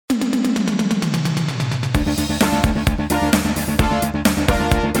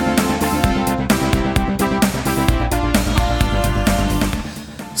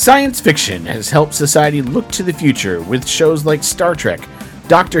Science fiction has helped society look to the future with shows like Star Trek,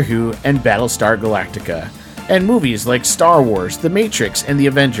 Doctor Who, and Battlestar Galactica. And movies like Star Wars, The Matrix, and The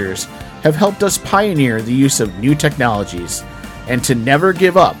Avengers have helped us pioneer the use of new technologies and to never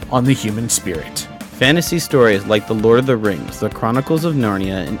give up on the human spirit. Fantasy stories like The Lord of the Rings, The Chronicles of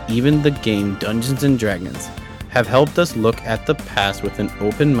Narnia, and even the game Dungeons & Dragons have helped us look at the past with an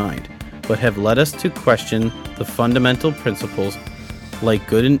open mind, but have led us to question the fundamental principles like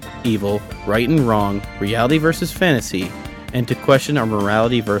good and evil, right and wrong, reality versus fantasy, and to question our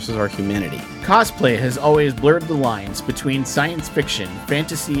morality versus our humanity. Cosplay has always blurred the lines between science fiction,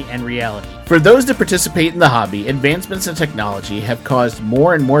 fantasy, and reality. For those that participate in the hobby, advancements in technology have caused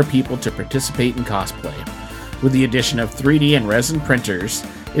more and more people to participate in cosplay. With the addition of 3D and resin printers,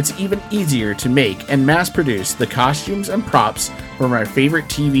 it's even easier to make and mass produce the costumes and props from our favorite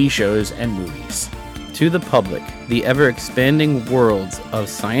TV shows and movies. To the public, the ever-expanding worlds of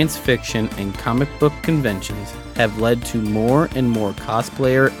science fiction and comic book conventions have led to more and more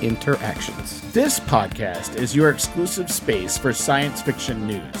cosplayer interactions. This podcast is your exclusive space for science fiction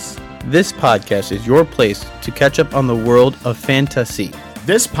news. This podcast is your place to catch up on the world of fantasy.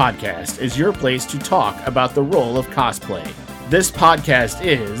 This podcast is your place to talk about the role of cosplay. This podcast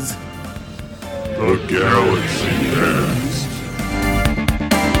is... The Galaxy Cast.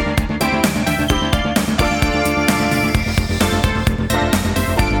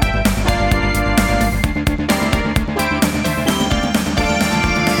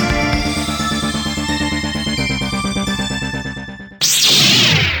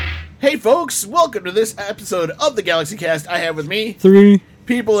 Hey folks, welcome to this episode of the Galaxy Cast. I have with me 3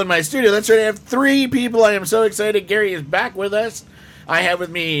 people in my studio. That's right, I have 3 people. I am so excited. Gary is back with us. I have with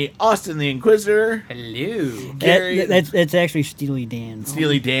me Austin the Inquisitor. Hello. Gary. That's actually Steely Dan.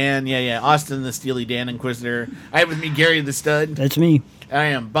 Steely Dan, yeah. Austin the Steely Dan Inquisitor. I have with me Gary the Stud. That's me. I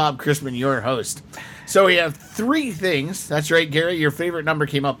am Bob Chrisman, your host. So we have 3 things. That's right, Gary, your favorite number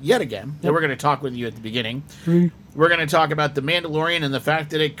came up yet again. That we're going to talk with you at the beginning. 3. We're going to talk about The Mandalorian and the fact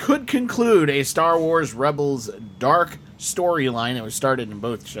that it could conclude a Star Wars Rebels dark storyline that was started in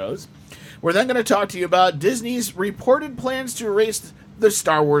both shows. We're then going to talk to you about Disney's reported plans to erase the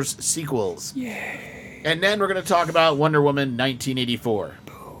Star Wars sequels. Yay! And then we're going to talk about Wonder Woman 1984.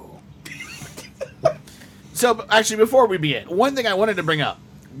 So, actually, before we begin, one thing I wanted to bring up.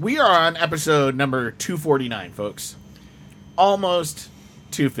 We are on episode number 249, folks. Almost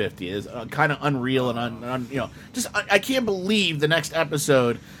 250 is kind of unreal and I can't believe the next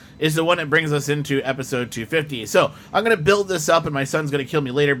episode is the one that brings us into episode 250. So I'm going to build this up, and my son's going to kill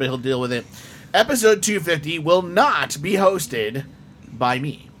me later, but he'll deal with it. Episode 250 will not be hosted by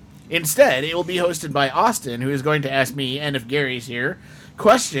me. Instead, it will be hosted by Austin, who is going to ask me, and if Gary's here,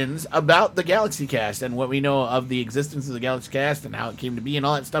 questions about the Galaxy Cast and what we know of the existence of the Galaxy Cast and how it came to be and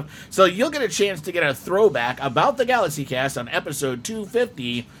all that stuff. So you'll get a chance to get a throwback about the Galaxy Cast on episode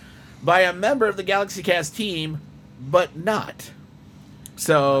 250 by a member of the Galaxy Cast team, but not.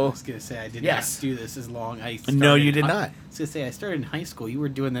 So I was going to say, I did not do this as long. No, you did not. I was going to say, I started in high school. You were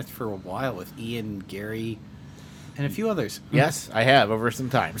doing this for a while with Ian, Gary, and a few others. Yes, I have over some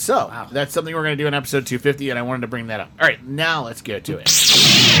time. So That's something we're going to do in episode 250, and I wanted to bring that up. All right, now let's get to it.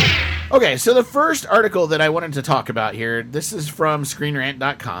 Okay, so the first article that I wanted to talk about here, this is from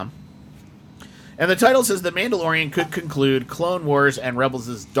ScreenRant.com. And the title says, The Mandalorian could conclude Clone Wars and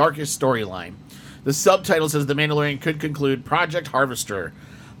Rebels' darkest storyline. The subtitle says, The Mandalorian could conclude Project Harvester,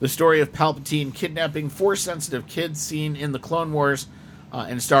 the story of Palpatine kidnapping Force-sensitive kids seen in the Clone Wars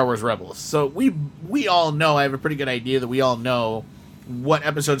and Star Wars Rebels. So we all know, I have a pretty good idea that we all know what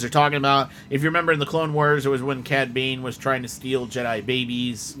episodes they're talking about. If you remember in the Clone Wars, it was when Cad Bane was trying to steal Jedi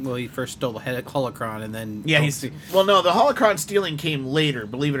babies. Well, he first stole the holocron, and then... Yeah, the holocron stealing came later,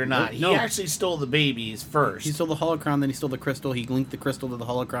 believe it or not. He actually stole the babies first. He stole the holocron, then he stole the crystal. He linked the crystal to the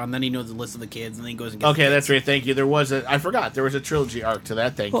holocron, then he knows the list of the kids, and then he goes and gets Okay, that's right, thank you. I forgot, there was a trilogy arc to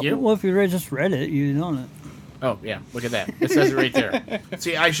that, thank you. Well, if you just read it, you'd know it. Oh, yeah, look at that. It says it right there.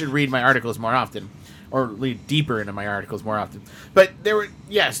 See, I should read my articles more often, or read deeper into my articles more often. But there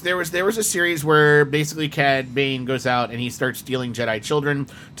was a series where basically Cad Bane goes out and he starts stealing Jedi children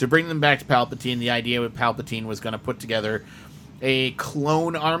to bring them back to Palpatine. The idea with Palpatine was going to put together a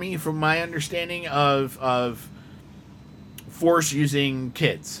clone army, from my understanding, of Force-using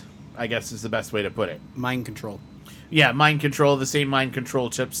kids, I guess is the best way to put it. Mind control. Yeah, mind control, the same mind control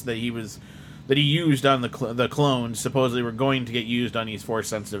chips that he used on the clones supposedly were going to get used on these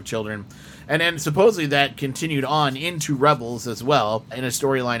Force-sensitive children. And then supposedly that continued on into Rebels as well, in a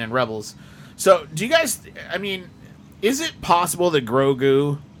storyline in Rebels. So, do you guys... I mean, is it possible that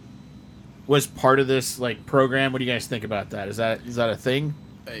Grogu was part of this program? What do you guys think about that? Is that a thing?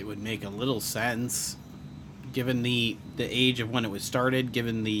 It would make a little sense, given the age of when it was started,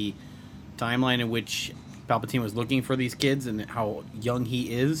 given the timeline in which Palpatine was looking for these kids and how young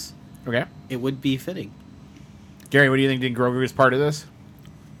he is. Okay. It would be fitting. Gary, what do you think? Did Grogu is part of this?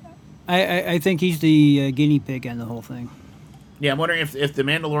 I think he's the guinea pig on the whole thing. Yeah, I'm wondering if the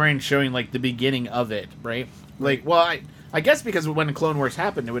Mandalorian's showing like the beginning of it, right? Like, well, I guess because when the Clone Wars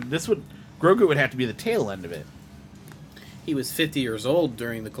happened, Grogu would have to be the tail end of it. He was 50 years old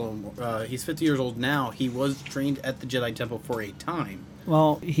during the Clone Wars. He's 50 years old now. He was trained at the Jedi Temple for a time.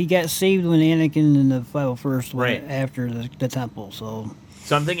 Well, he got saved when Anakin and the 501st Right. went after the temple, so...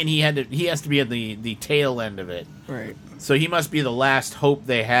 So I'm thinking he has to be at the tail end of it. Right. So he must be the last hope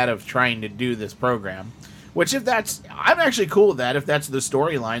they had of trying to do this program. Which, I'm actually cool with that. If that's the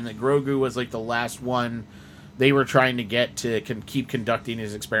storyline, that Grogu was like the last one they were trying to get to keep conducting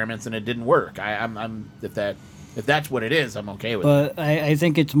his experiments, and it didn't work. If that's what it is, I'm okay with it. But I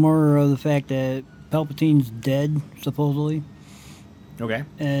think it's more of the fact that Palpatine's dead, supposedly, Okay.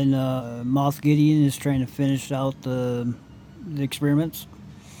 and Moff Gideon is trying to finish out the experiments.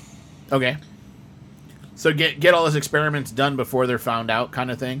 Okay. So get all his experiments done before they're found out,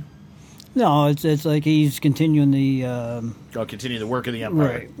 kind of thing. No, it's like he's continuing the... Continue the work of the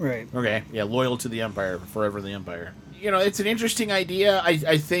Empire. Right. Okay, yeah, loyal to the Empire, forever the Empire. You know, it's an interesting idea.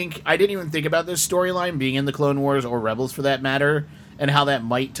 I think I didn't even think about this storyline being in the Clone Wars or Rebels for that matter, and how that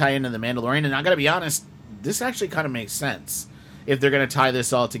might tie into the Mandalorian. And I gotta be honest, this actually kind of makes sense if they're gonna tie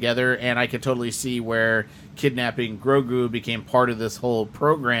this all together. And I could totally see where kidnapping Grogu became part of this whole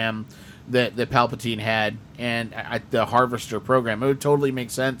program that Palpatine had, and the Harvester program. It would totally make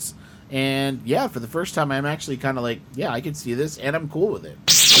sense. And yeah, for the first time, I'm actually kind of like, yeah, I can see this, and I'm cool with it.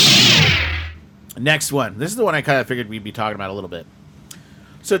 Next one. This is the one I kind of figured we'd be talking about a little bit.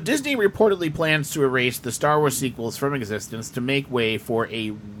 So Disney reportedly plans to erase the Star Wars sequels from existence to make way for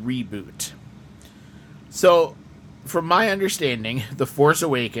a reboot. So, from my understanding, The Force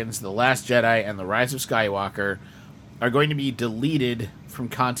Awakens, The Last Jedi, and The Rise of Skywalker are going to be deleted from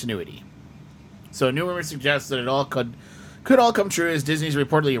continuity. So new rumors suggest that it all could all come true, as Disney's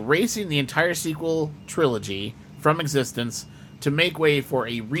reportedly erasing the entire sequel trilogy from existence to make way for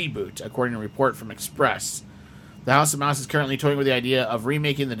a reboot, according to a report from Express. The House of Mouse is currently toying with the idea of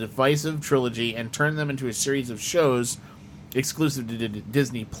remaking the divisive trilogy and turn them into a series of shows exclusive to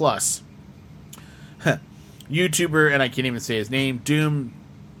Disney+. YouTuber, and I can't even say his name, Doom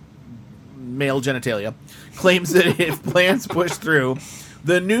Male Genitalia, claims that if plans push through,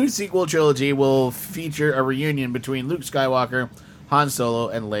 the new sequel trilogy will feature a reunion between Luke Skywalker, Han Solo,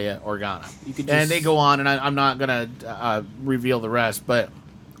 and Leia Organa. And they go on, and I'm not going to reveal the rest, but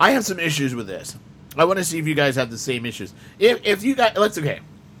I have some issues with this. I want to see if you guys have the same issues. If you guys...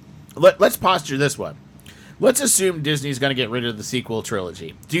 Let's posture this one. Let's assume Disney's going to get rid of the sequel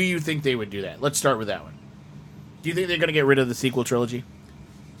trilogy. Do you think they would do that? Let's start with that one. Do you think they're going to get rid of the sequel trilogy?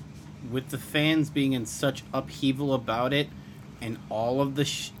 With the fans being in such upheaval about it, and all of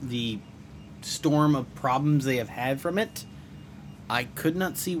the storm of problems they have had from it, I could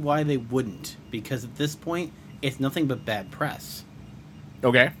not see why they wouldn't. Because at this point, it's nothing but bad press.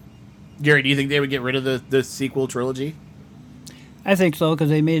 Okay. Gary, do you think they would get rid of the sequel trilogy? I think so, because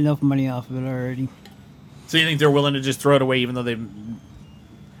they made enough money off of it already. So you think they're willing to just throw it away, even though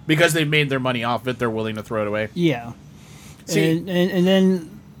because they've made their money off it, they're willing to throw it away? Yeah. See, and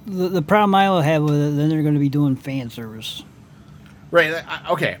then the problem I will have with it, then they're going to be doing fan service. Right.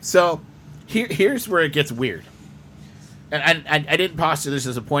 Okay. So here's where it gets weird. And I didn't posture this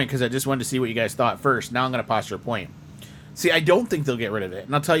as a point because I just wanted to see what you guys thought first. Now I'm going to posture a point. See, I don't think they'll get rid of it.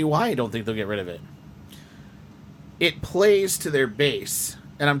 And I'll tell you why I don't think they'll get rid of it. It plays to their base.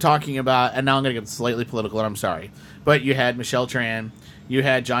 And I'm talking about, and now I'm going to get slightly political, and I'm sorry. But you had Michelle Tran. You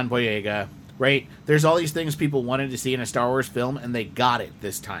had John Boyega. Right? There's all these things people wanted to see in a Star Wars film, and they got it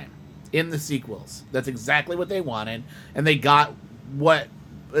this time. In the sequels. That's exactly what they wanted. And they got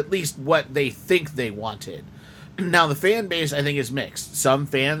at least what they think they wanted. Now, the fan base, I think, is mixed. Some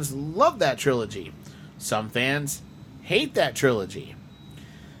fans love that trilogy. Some fans hate that trilogy.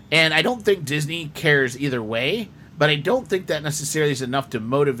 And I don't think Disney cares either way, but I don't think that necessarily is enough to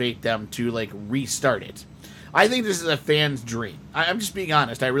motivate them to, restart it. I think this is a fan's dream. I'm just being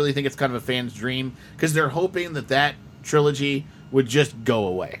honest. I really think it's kind of a fan's dream, because they're hoping that trilogy would just go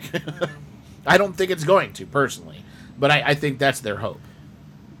away. I don't think it's going to, personally. But I think that's their hope.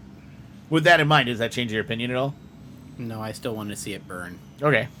 With that in mind, does that change your opinion at all? No, I still want to see it burn.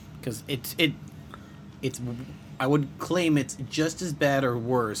 Okay. Because it's I would claim it's just as bad or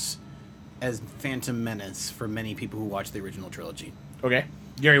worse as Phantom Menace for many people who watch the original trilogy. Okay.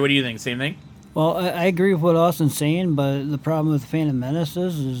 Gary, what do you think? Same thing? Well, I agree with what Austin's saying, but the problem with Phantom Menace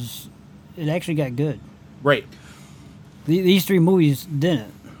is it actually got good. Right. These three movies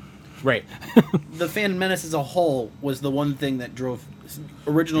didn't. Right. The Phantom Menace as a whole was the one thing that drove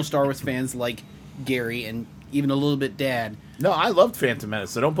original Star Wars fans like Gary and even a little bit Dad. No, I loved Phantom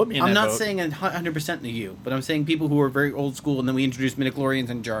Menace, so don't put me in I'm that not boat. saying 100% to you, but I'm saying people who are very old school, and then we introduced midichlorians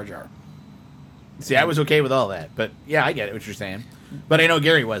and Jar Jar. See, I was okay with all that, but yeah, I get it, what you're saying. But I know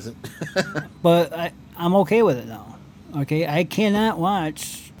Gary wasn't. But I'm okay with it now. Okay, I cannot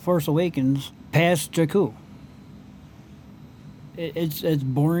watch Force Awakens past Jakku. It's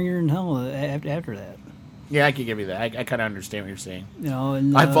boringer than hell after that. Yeah, I can give you that. I kind of understand what you're saying. You know,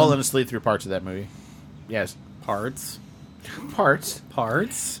 and I've fallen asleep through parts of that movie. Yes. Parts.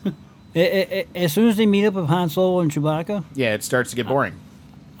 As soon as they meet up with Han Solo and Chewbacca, Yeah, it starts to get boring.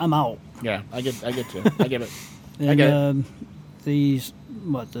 I'm out. Yeah, I get you. I get it. And get it. the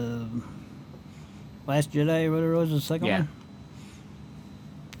Last Jedi or whatever it was, the second Yeah. one.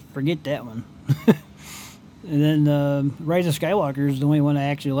 Forget that one. And then Rise of Skywalker is the only one I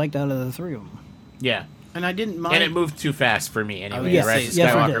actually liked out of the three of them. Yeah. And I didn't mind. And it moved too fast for me I anyway. was Yes, gonna Rise of say,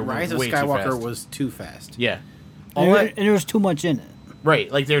 yes, it Skywalker did. was Rise of way too Skywalker fast. was too fast. Yeah. And there was too much in it.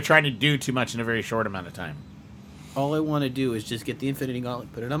 Right, like they were trying to do too much in a very short amount of time. All I want to do is just get the Infinity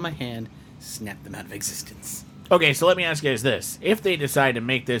Gauntlet, put it on my hand, snap them out of existence. Okay, so let me ask you guys this. If they decide to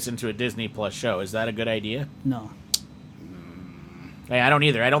make this into a Disney Plus show, is that a good idea? No. Hey, I don't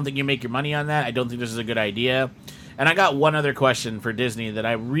either. I don't think you make your money on that. I don't think this is a good idea. And I got one other question for Disney that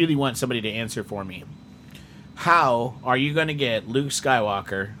I really want somebody to answer for me. How are you going to get Luke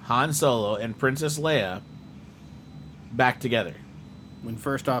Skywalker, Han Solo, and Princess Leia back together? When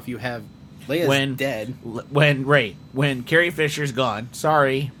first off, you have Leia's dead. When Carrie Fisher's gone.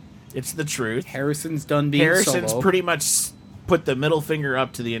 Sorry, it's the truth. Harrison's done being Harrison's Solo. pretty much put the middle finger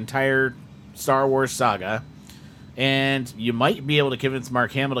up to the entire Star Wars saga. And you might be able to convince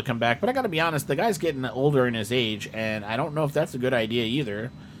Mark Hamill to come back, but I got to be honest, the guy's getting older in his age, and I don't know if that's a good idea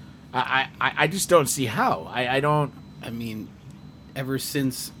either. I just don't see how. I don't. I mean, ever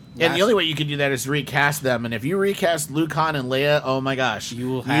since. And the only way you can do that is recast them. And if you recast Luke, Han, and Leia, oh my gosh, You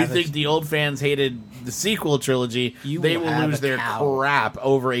will have think it. the old fans hated the sequel trilogy? They will will have lose a their cow. crap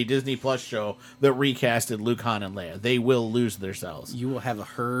over a Disney Plus show that recasted Luke, Han, and Leia. They will lose themselves. You will have a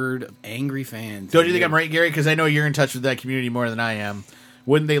herd of angry fans. Don't you think I'm right, Gary? Because I know you're in touch with that community more than I am.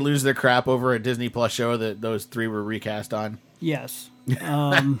 Wouldn't they lose their crap over a Disney Plus show that those three were recast on? Yes.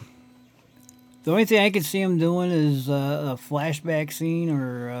 The only thing I could see them doing is a flashback scene,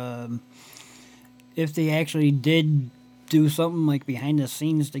 or if they actually did do something like behind the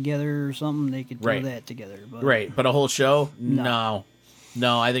scenes together or something, they could throw Right. that together. But, Right, but a whole show? No.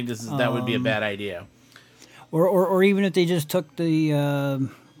 No, I think that would be a bad idea. Or even if they just took the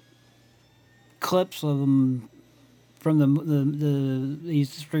clips of them from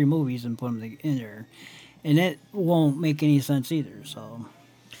these three movies and put them in there, and that won't make any sense either.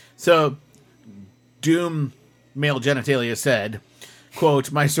 So, Doom Male Genitalia said,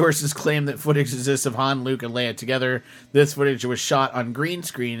 quote, "My sources claim that footage exists of Han, Luke, and Leia together. This footage was shot on green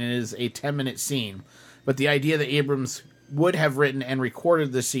screen and is a 10-minute scene. But the idea that Abrams would have written and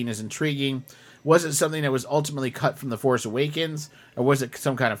recorded this scene is intriguing. Was it something that was ultimately cut from The Force Awakens? Or was it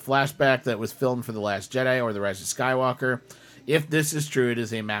some kind of flashback that was filmed for The Last Jedi or The Rise of Skywalker? If this is true, it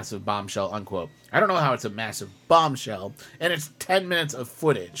is a massive bombshell," unquote. I don't know how it's a massive bombshell, and it's 10 minutes of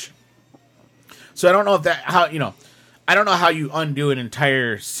footage. So I don't know I don't know how you undo an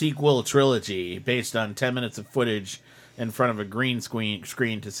entire sequel trilogy based on 10 minutes of footage in front of a green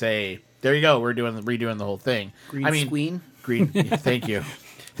screen to say, there you go, we're redoing the whole thing. Green Green. Yeah, thank you.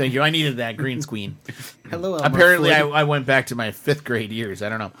 Thank you. I needed that green screen. Hello, Elmer Apparently, Fudd. I went back to my 5th grade years. I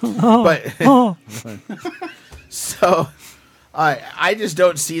don't know. But so I just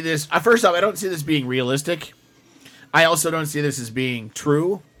don't see this. First off, I don't see this being realistic. I also don't see this as being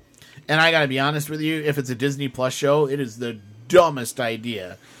true. And I got to be honest with you, if it's a Disney Plus show, it is the dumbest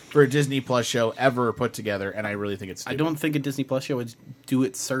idea for a Disney Plus show ever put together, and I really think it's I stupid. don't think a Disney Plus show would do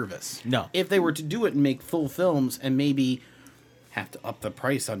its service. No. If they were to do it and make full films and maybe have to up the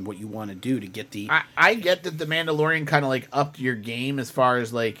price on what you want to do to get the... I get that The Mandalorian kind of like upped your game as far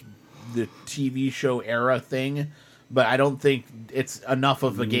as like the TV show era thing, but I don't think it's enough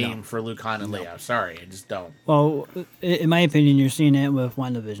of a game for Luke, Han, and Leia. Sorry, I just don't. Well, in my opinion, you're seeing that with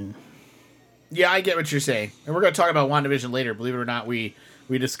WandaVision. Yeah, I get what you're saying, and we're going to talk about WandaVision later. Believe it or not, we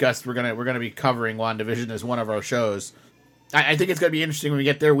discussed we're gonna be covering WandaVision as one of our shows. I think it's going to be interesting when we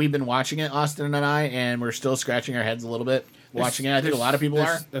get there. We've been watching it, Austin and I, and we're still scratching our heads a little bit watching it. I think a lot of people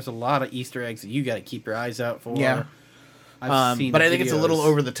are. There's a lot of Easter eggs that you got to keep your eyes out for. Yeah. I've seen but I think it's a little videos.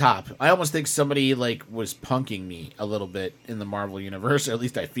 over the top. I almost think somebody like was punking me a little bit in the Marvel universe. Or at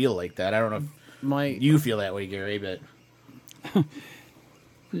least I feel like that. I don't know if you feel that way, Gary, but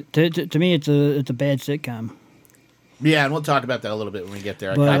To me, it's a bad sitcom. yeah, and we'll talk about that a little bit when we get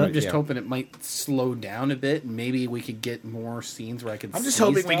there. But- I'm just yeah. hoping it might slow down a bit. And maybe we could get more scenes where I could. I'm just see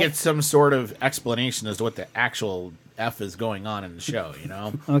hoping we stuff. get some sort of explanation as to what the actual F is going on in the show, you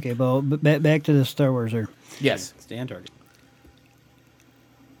know? Okay, well, back to the Star Wars here. Yes. Stand target.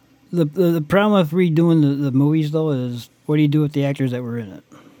 The problem with redoing the movies, though, is what do you do with the actors that were in it?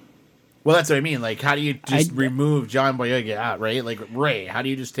 Well, that's what I mean. Like, how do you just I- remove John Boyega out, right? Like, Rey, how do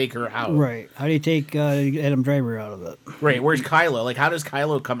you just take her out? Right. How do you take Adam Driver out of it? Right, where's Kylo? Like, how does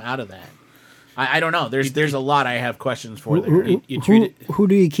Kylo come out of that? I don't know. There's a lot I have questions for there. You treat it Who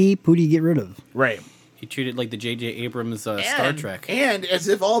do you keep? Who do you get rid of? Right. you treat it like the J.J. Abrams Star Trek. And as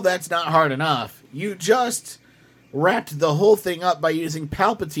if all that's not hard enough, you just wrapped the whole thing up by using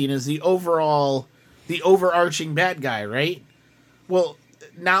Palpatine as the overarching bad guy, right? Well,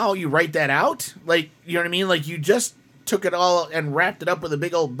 now you write that out? Like, you know what I mean? Like, you just took it all and wrapped it up with a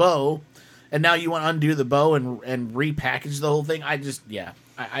big old bow, and now you want to undo the bow and repackage the whole thing? I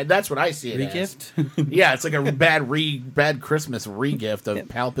that's what I see it as. Regift? Yeah, it's like a bad Christmas regift of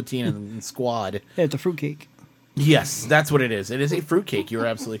Palpatine and Squad. Yeah, it's a fruitcake. Yes, that's what it is. It is a fruitcake. You are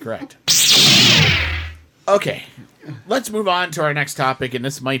absolutely correct. Okay, let's move on to our next topic, and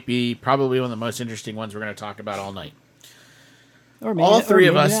this might be probably one of the most interesting ones we're going to talk about all night. Or maybe, All or three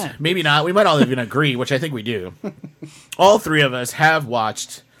of maybe us, not. maybe not, we might all even agree, which I think we do. All three of us have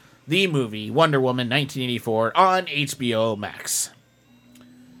watched the movie Wonder Woman 1984 on HBO Max.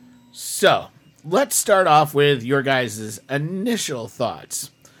 So, let's start off with your guys' initial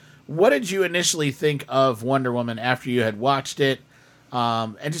thoughts. What did you initially think of Wonder Woman after you had watched it?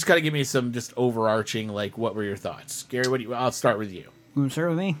 And just kind of give me some just overarching, like, what were your thoughts? Gary, I'll start with you. You want to start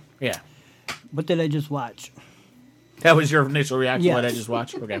with me? Yeah. What did I just watch? That was your initial reaction to what I Yes. just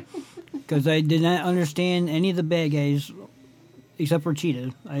watched? Okay. Because I did not understand any of the bad guys except for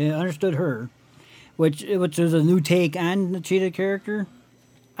Cheetah. I understood her, which is a new take on the Cheetah character.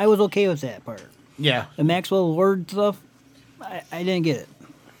 I was okay with that part. Yeah. The Maxwell Lord stuff, I didn't get it.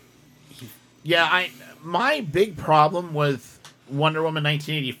 Yeah, my big problem with Wonder Woman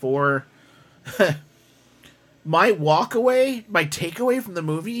 1984, my takeaway from the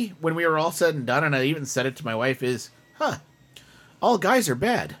movie when we were all said and done, and I even said it to my wife, is, all guys are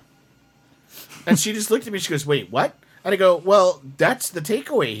bad. And she just looked at me, she goes, wait, what? And I go, well, that's the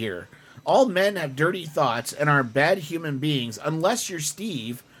takeaway here. All men have dirty thoughts and are bad human beings, unless you're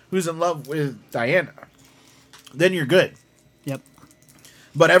Steve, who's in love with Diana. Then you're good. Yep.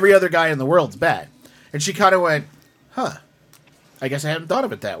 But every other guy in the world's bad. And she kind of went, I guess I hadn't thought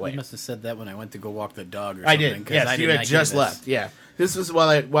of it that I way. must have said that when I went to go walk the dog or I something. did. 'cause Yes, I you did had not just get this. left. Yeah. This was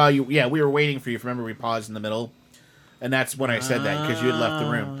we were waiting for you. Remember, we paused in the middle. And that's when I said that, because you had left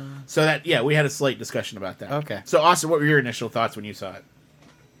the room. So we had a slight discussion about that. Okay. So, Austin, what were your initial thoughts when you saw it?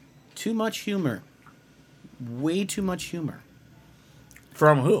 Too much humor. Way too much humor.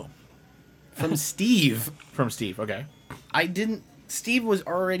 From who? From Steve. From Steve. Okay. Steve was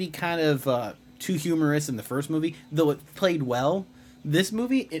already kind of too humorous in the first movie, though it played well. This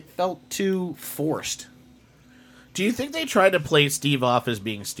movie, it felt too forced. Do you think they tried to play Steve off as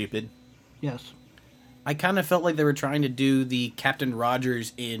being stupid? Yes. I kind of felt like they were trying to do the Captain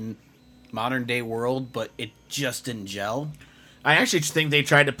Rogers in modern day world, but it just didn't gel. I actually think they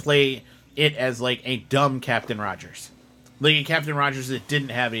tried to play it as like a dumb Captain Rogers. Like a Captain Rogers that didn't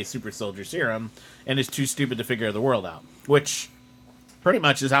have a super soldier serum and is too stupid to figure the world out. Which pretty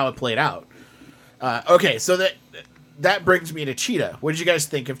much is how it played out. Okay, so that brings me to Cheetah. What did you guys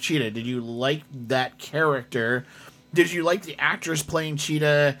think of Cheetah? Did you like that character? Did you like the actress playing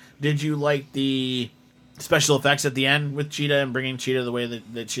Cheetah? Did you like the special effects at the end with Cheetah and bringing Cheetah the way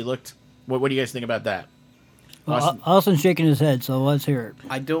that she looked? What do you guys think about that? Well, Austin's shaking his head, so let's hear it.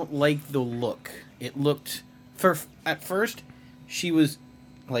 I don't like the look. It looked... At first, she was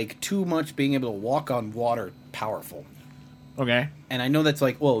like too much being able to walk on water powerful. Okay. And I know that's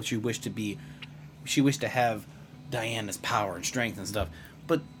like, well, she wished to have Diana's power and strength and stuff.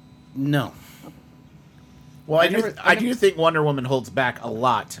 But no. Well, I do think Wonder Woman holds back a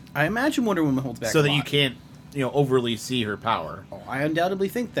lot I imagine Wonder Woman holds back so a that lot. you can't, overly see her power. Oh, I undoubtedly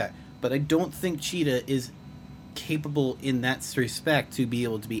think that. But I don't think Cheetah is capable in that respect to be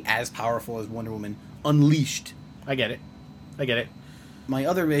able to be as powerful as Wonder Woman unleashed. I get it. My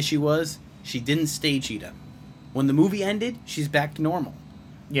other issue was she didn't stay Cheetah. When the movie ended, she's back to normal.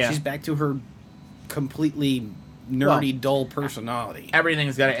 Yeah. She's back to her completely nerdy, dull personality.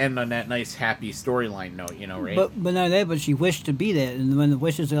 Everything's got to end on that nice, happy storyline note, right? But not that, but she wished to be that, and when the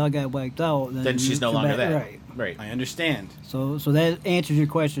wishes all got wiped out, then she's no longer that. Right. I understand. So that answers your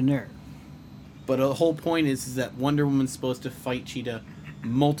question there. But the whole point is that Wonder Woman's supposed to fight Cheetah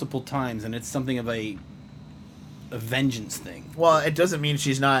multiple times, and it's something of a vengeance thing. Well, it doesn't mean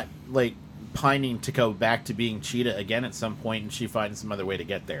she's not, like, pining to go back to being Cheetah again at some point, and she finds some other way to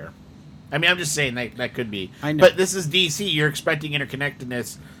get there. I mean, I'm just saying that could be. I know. But this is DC. You're expecting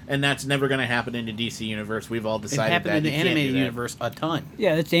interconnectedness, and that's never going to happen in the DC universe. We've all It decided happened that in the you can't animated do that. universe a ton.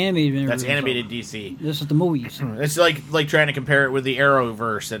 Yeah, it's the animated universe. That's animated DC. This is the movies. It's like trying to compare it with the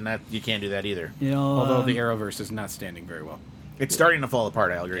Arrowverse, and that you can't do that either. Although the Arrowverse is not standing very well. It's starting to fall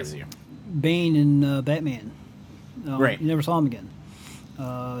apart. I'll agree with you. Bane and Batman. Right. You never saw him again.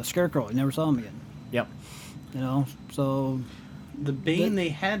 Scarecrow, you never saw him again. Yep. So The Bane they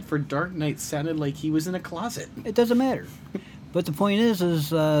had for Dark Knight sounded like he was in a closet. it doesn't matter. But the point is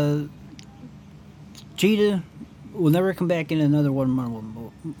Cheetah will never come back in another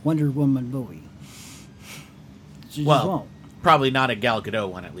Wonder Woman movie. She just won't. Probably not a Gal Gadot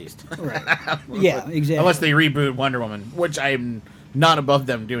one, at least. Right. Yeah, exactly. Unless they reboot Wonder Woman, which I'm not above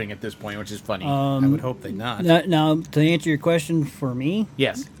them doing at this point, which is funny. I would hope they not. Now, to answer your question for me,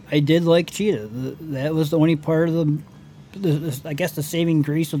 yes. I did like Cheetah. That was the only part of the I guess the saving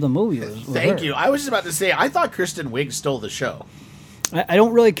grace of the movie was Thank her. you. I was just about to say, I thought Kristen Wiig stole the show. I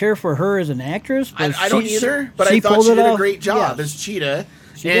don't really care for her as an actress. But I don't either, but she I thought pulled she it did a off. great job Yes. as Cheetah.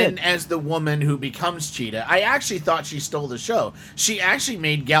 She and did. as the woman who becomes Cheetah. I actually thought she stole the show. She actually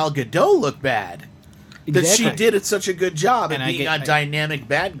made Gal Gadot look bad. That she Exactly. did such a good job And at I being get- a dynamic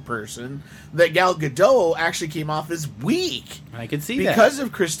bad person that Gal Gadot actually came off as weak. I could see because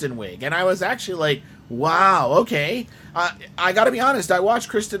of Kristen Wiig, and I was actually like, "Wow, okay." I got to be honest. I watched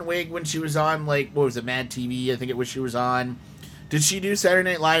Kristen Wiig when she was on, like, what was it, Mad TV? I think it was she was on. Did she do Saturday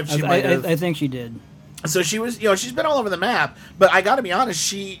Night Live? She might have. I think she did. So she was, she's been all over the map. But I got to be honest,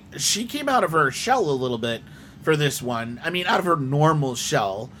 she came out of her shell a little bit for this one. I mean, out of her normal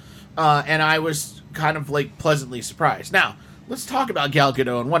shell, and I was kind of like pleasantly surprised. Now, let's talk about Gal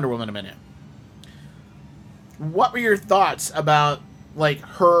Gadot and Wonder Woman a minute. What were your thoughts about, like,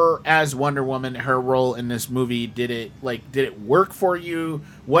 her as Wonder Woman, her role in this movie? Did it work for you?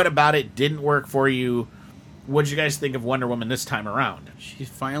 What about it didn't work for you? What did you guys think of Wonder Woman this time around? She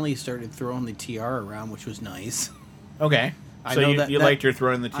finally started throwing the tiara around, which was nice. Okay, I so know you that- liked her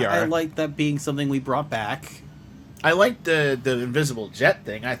throwing the tiara. I liked that being something we brought back. I liked the invisible jet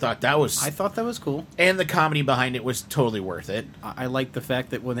thing. I thought that was, I thought that was cool. and the comedy behind it was totally worth it. I liked the fact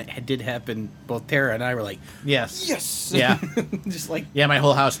that when it did happen, both Tara and I were like, Yes, yes! Yeah. Just like, yeah. My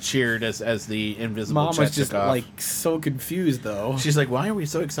whole house cheered as the invisible Mom jet was just took off. like so confused though. She's like, "Why are we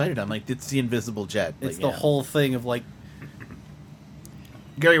so excited?" I'm like, "It's the invisible jet." It's Like, the yeah. whole thing of like,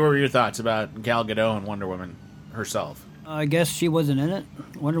 Gary, what were your thoughts about Gal Gadot and Wonder Woman herself? I guess she wasn't in it.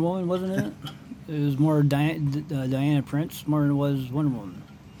 Wonder Woman wasn't in it. It was more Diana Prince more than it was Wonder Woman.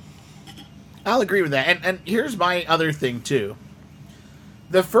 I'll agree with that. And here's my other thing too.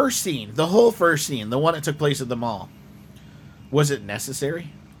 The first scene, the whole first scene, the one that took place at the mall, was it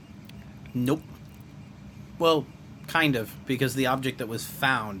necessary? nope. Well, kind of, because the object that was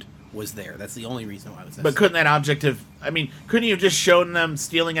found was there. That's the only reason why it was But necessary. couldn't that object have? I mean, couldn't you have just shown them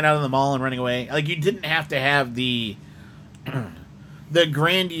stealing it out of the mall and running away? Like, you didn't have to have the the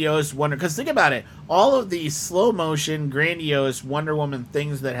grandiose Wonder. Because think about it, all of the slow motion, grandiose Wonder Woman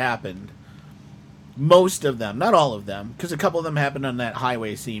things that happened. Most of them, not all of them, because a couple of them happened on that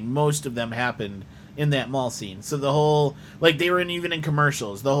highway scene. Most of them happened in that mall scene. So the whole, like, they were even in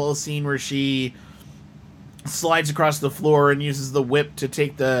commercials. The whole scene where she slides across the floor and uses the whip to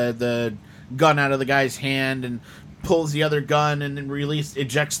take the gun out of the guy's hand and pulls the other gun and then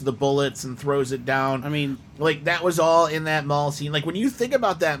ejects the bullets and throws it down. I mean, Like, that was all in that mall scene. Like, when you think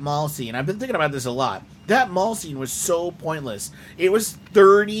about that mall scene, I've been thinking about this a lot. That mall scene was so pointless. It was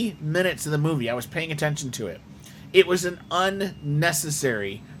 30 minutes of the movie. I was paying attention to it. It was an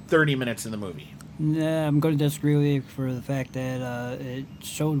unnecessary 30 minutes in the movie. Nah, I'm going to disagree with you for the fact that it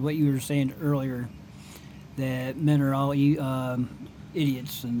showed what you were saying earlier, that men are all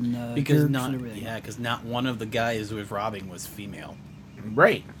idiots and because jerks not and everything. because not one of the guys who was robbing was female.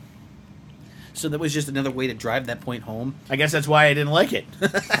 Right. So that was just another way to drive that point home. I guess that's why I didn't like it.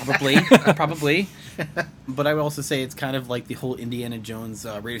 Probably. But I would also say it's kind of like the whole Indiana Jones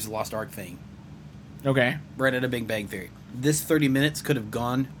Raiders of the Lost Ark thing. Okay. Right at a Big Bang Theory. This 30 minutes could have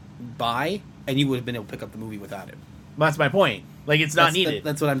gone by, and you would have been able to pick up the movie without it. Well, that's my point. Like, it's not needed.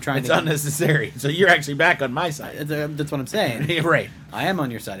 That's what I'm trying It's to unnecessary. So you're actually back on my side. That's what I'm saying. Right. I am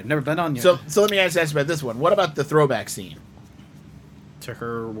on your side. I've never been on your So let me ask you about this one. What about the throwback scene? To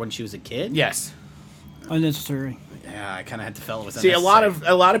her when she was a kid? Yes. Unnecessary. Yeah, I kind of had to feel it was See, a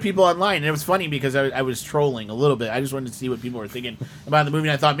unnecessary. lot of people online, and it was funny because I was trolling a little bit. I just wanted to see what people were thinking about the movie,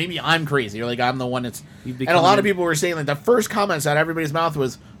 and I thought maybe I'm crazy, or like I'm the one that's. And a lot of people were saying like the first comments out of everybody's mouth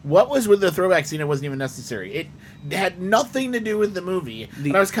was, "What was with the throwback scene? It wasn't even necessary. It had nothing to do with the movie."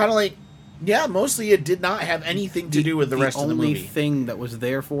 And I was kind of like, yeah, mostly it did not have anything to do with the rest of the movie. The only thing that was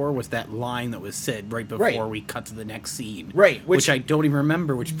there for was that line that was said right before we cut to the next scene. Right. Which I don't even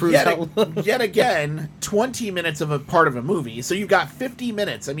remember, which proves yet again, 20 minutes of a part of a movie. So you've got 50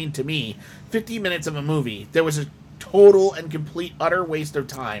 minutes. I mean, to me, 50 minutes of a movie. There was a total and complete utter waste of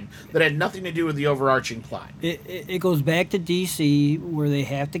time that had nothing to do with the overarching plot. It goes back to DC where they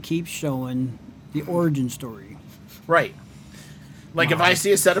have to keep showing the origin story. Right. Like, if I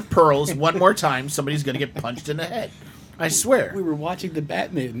see a set of pearls one more time, somebody's going to get punched in the head. I swear. We were watching the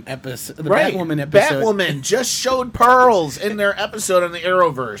Batman episode, the right. Batwoman episode. Batwoman just showed pearls in their episode on the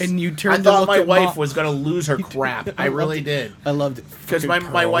Arrowverse. And you turned I to thought look my at wife was going to lose her crap. I really did. I loved it. Because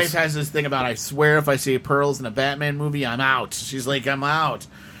my wife has this thing about, I swear if I see pearls in a Batman movie, I'm out. She's like, I'm out.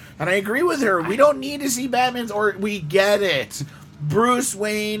 And I agree with her. We don't need to see Batman's, or we get it. Bruce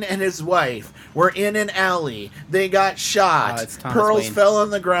Wayne and his wife were in an alley. They got shot. Pearls Wayne. fell on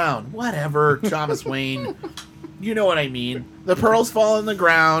the ground. Whatever, Thomas Wayne. You know what I mean. The pearls fall on the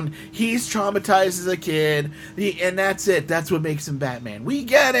ground. He's traumatized as a kid. And that's it. That's what makes him Batman. We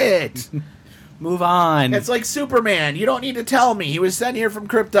get it. Move on. It's like Superman. You don't need to tell me. He was sent here from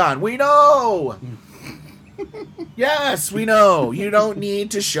Krypton. We know. Yes, we know. You don't need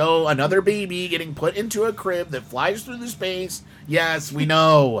to show another baby getting put into a crib that flies through the space. Yes, we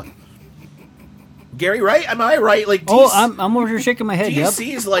know. Gary, right? Am I right? Like, I'm over here shaking my head.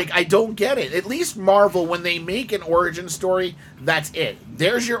 DC is like, I don't get it. At least Marvel, when they make an origin story, that's it.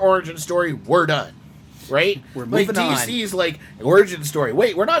 There's your origin story. We're done. Right? We're moving on. DC's like, origin story.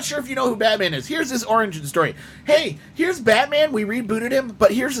 Wait, we're not sure if you know who Batman is. Here's his origin story. Hey, here's Batman. We rebooted him,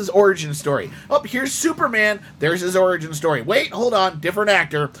 but here's his origin story. Oh, here's Superman. There's his origin story. Wait, hold on. Different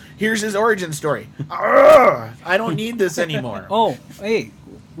actor. Here's his origin story. I don't need this anymore. Oh, hey,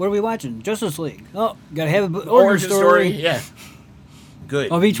 what are we watching? Justice League. Oh, gotta have an origin story. Yeah.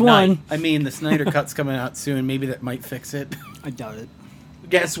 Good. Of each one. I mean, the Snyder Cut's coming out soon. Maybe that might fix it. I doubt it.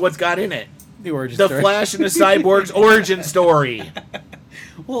 Guess what's got in it? The origin the story. Flash and the Cyborg's origin story.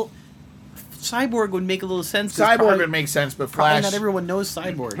 Well, Cyborg would make a little sense. Cyborg would make sense, but Flash... not everyone knows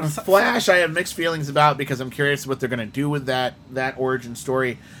Cyborg. Flash, I have mixed feelings about because I'm curious what they're going to do with that origin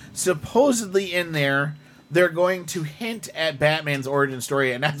story. Supposedly in there, they're going to hint at Batman's origin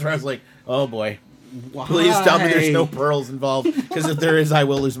story, and that's where I was like, oh boy. Why? Please tell me there's no pearls involved, because if there is, I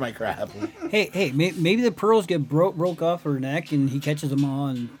will lose my crap. Hey, maybe the pearls get broke off her neck, and he catches them all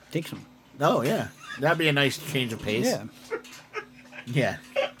and takes them. Oh, yeah. That'd be a nice change of pace. Yeah.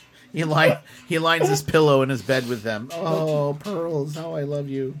 Yeah. He lines his pillow in his bed with them. Oh, pearls, how I love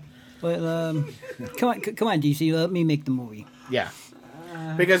you. But come on, DC, let me make the movie. Yeah.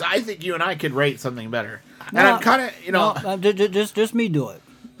 Because I think you and I could rate something better. And I'm kind of, just me do it.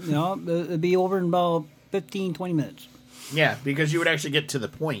 You know, it'd be over in about 15, 20 minutes. Yeah, because you would actually get to the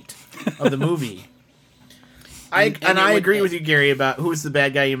point of the movie. I agree with you, Gary, about who's the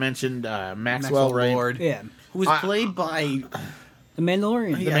bad guy you mentioned, Maxwell, right? Lord. Yeah. Who was played by... The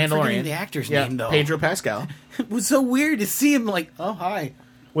Mandalorian. The Mandalorian. The actor's name, though. Pedro Pascal. It was so weird to see him like, oh, hi.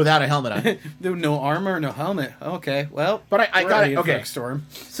 Without a helmet on. There was no armor, no helmet. Okay, well... But I got it. Okay. Storm.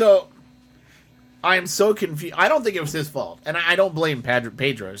 So, I am so confused. I don't think it was his fault. And I don't blame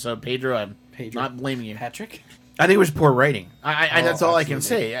Pedro. So, Pedro, I'm not blaming you. Patrick? I think it was poor writing. That's all absolutely. I can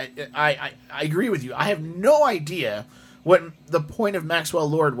say. I agree with you. I have no idea what the point of Maxwell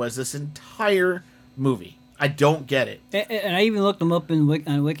Lord was this entire movie. I don't get it. And I even looked him up on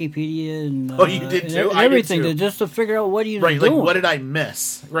Wikipedia and oh, you did too? And everything just to figure out what he was doing. Right, like what did I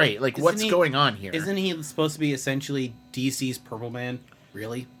miss? Right, like what's going on here? Isn't he supposed to be essentially DC's Purple Man?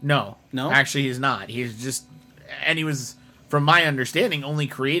 Really? No. No? Actually, he's not. He's just... And he was, from my understanding, only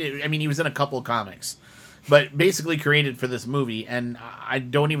created... I mean, he was in a couple of comics. But basically created for this movie, and I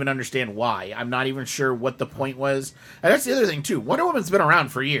don't even understand why. I'm not even sure what the point was. And that's the other thing, too. Wonder Woman's been around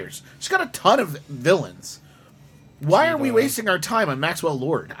for years. She's got a ton of villains. Why are we wasting our time on Maxwell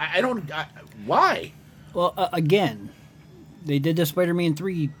Lord? I don't... why? Well, again, they did the Spider-Man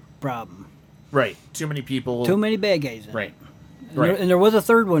 3 problem. Right. Too many people... Too many bad guys in it. Right. And there was a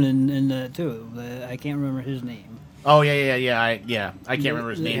third one in the too. I can't remember his name. Oh yeah. I can't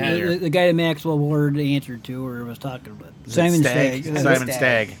remember his name either. The guy that Maxwell Ward answered to or was talking about. Simon Stagg. Simon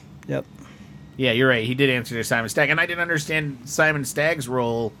Stagg. Yep. Yeah, you're right. He did answer to Simon Stagg, and I didn't understand Simon Stagg's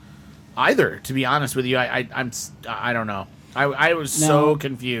role either. To be honest with you, I don't know. I was so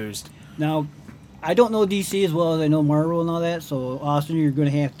confused. Now, I don't know DC as well as I know Marvel and all that. So Austin, you're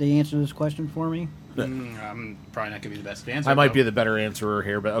going to have to answer this question for me. I'm probably not going to be the best answer. I might be the better answerer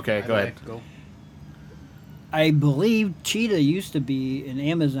here, but okay, go ahead. Go. I believe Cheetah used to be an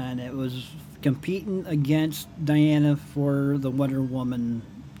Amazon that was competing against Diana for the Wonder Woman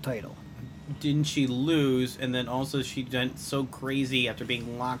title. Didn't she lose? And then also she went so crazy after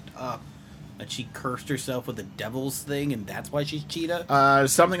being locked up that she cursed herself with the devil's thing, and that's why she's Cheetah?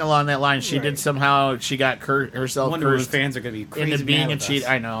 Something along that line. She did somehow. She got herself Wonder Woman cursed fans are going to be crazy into being mad a with cheat. us.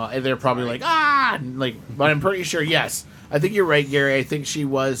 I know they're probably but I'm pretty sure. Yes, I think you're right, Gary. I think she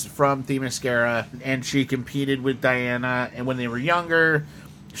was from Themyscira, and she competed with Diana. And when they were younger,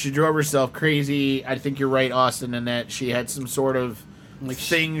 she drove herself crazy. I think you're right, Austin, in that she had some sort of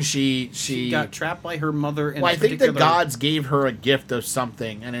thing. She got trapped by her mother. I think the gods gave her a gift of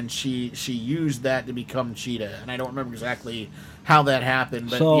something, and then she used that to become Cheetah. And I don't remember exactly how that happened,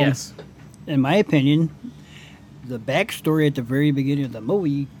 but So, yes. In my opinion, the backstory at the very beginning of the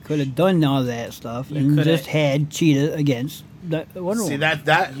movie could have done all that stuff and coulda- just had Cheetah against the Wonder See Woman.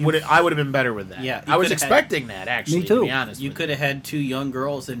 that would I would have been better with that. Yeah, you I was coulda had- expecting that actually. Me too. To be honest, You with could have had two young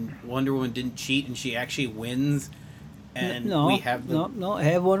girls, and Wonder Woman didn't cheat, and she actually wins. And no, we have the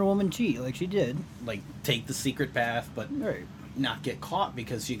have Wonder Woman cheat like she did. take the secret path, but Right. not get caught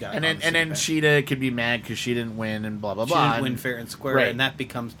because she got. And then on the secret path. Cheetah could be mad because she didn't win and blah blah She blah. didn't win and- fair and square, Right. and that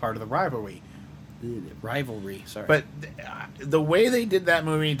becomes part of the rivalry. Sorry, But the way they did that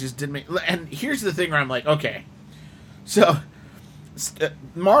movie just didn't make. And here's the thing where I'm like, okay, so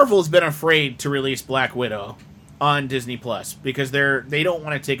Marvel's been afraid to release Black Widow on Disney Plus because they don't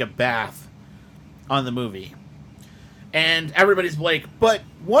want to take a bath on the movie, and everybody's like, but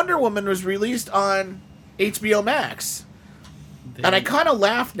Wonder Woman was released on HBO Max. And I kind of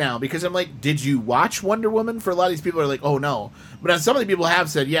laugh now because I'm like, did you watch Wonder Woman? For a lot of these people are like, oh no. But some of the people have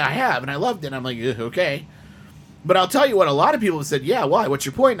said, yeah, I have, and I loved it. And I'm like, okay. But I'll tell you what, a lot of people have said, yeah, why? What's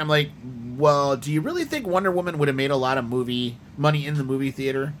your point? And I'm like, well, do you really think Wonder Woman would have made a lot of money in the movie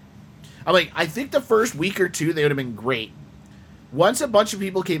theater? I'm like, I think the first week or two, they would have been great. Once a bunch of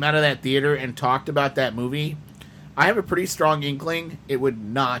people came out of that theater and talked about that movie, I have a pretty strong inkling it would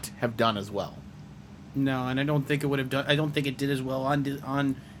not have done as well. no, and I don't think it would have done. I don't think it did as well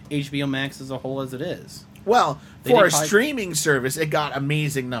on HBO Max as a whole as it is. Well, They for did a probably- streaming service, it got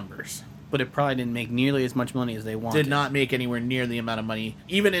amazing numbers. But it probably didn't make nearly as much money as they wanted. Did not make anywhere near the amount of money,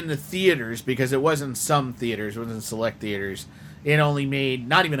 even in the theaters, because it wasn't some theaters, it was in select theaters. It only made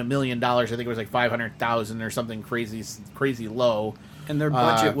not even $1 million. I think it was like 500,000 or something crazy low. And their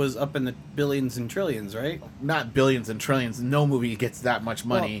budget was up in the billions and trillions, right? Not billions and trillions. No movie gets that much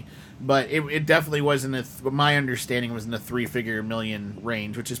money, but it definitely was in my understanding was in the 3-figure million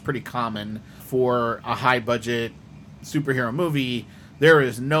range, which is pretty common for a high budget superhero movie. There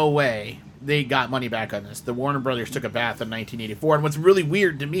is no way they got money back on this. The Warner Brothers took a bath in 1984, and what's really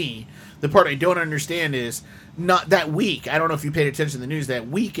weird to me, the part I don't understand is not that week. I don't know if you paid attention to the news that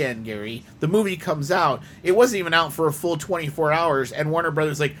weekend, Gary. The movie comes out. It wasn't even out for a full 24 hours, and Warner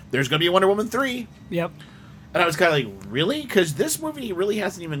Brothers like, there's going to be a Wonder Woman 3. Yep. And I was kind of like, really? Because this movie really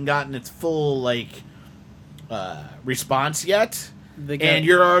hasn't even gotten its full response yet. And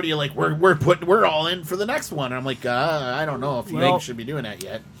you're already like, we're all in for the next one. And I'm like, I don't know if you Well- should be doing that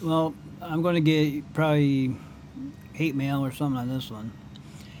yet. Well, I'm going to get probably hate mail or something on this one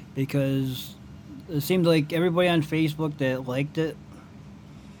because it seemed like everybody on Facebook that liked it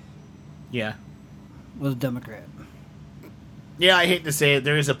Yeah. was Democrat. Yeah, I hate to say it.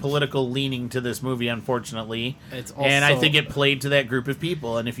 There is a political leaning to this movie, unfortunately. It's and I also- think it played to that group of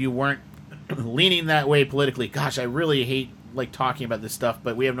people. And if you weren't leaning that way politically, gosh, I really hate talking about this stuff,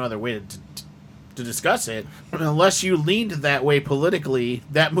 but we have no other way to discuss it. Unless you leaned that way politically,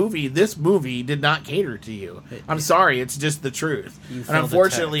 this movie did not cater to you. I'm sorry, it's just the truth. And felt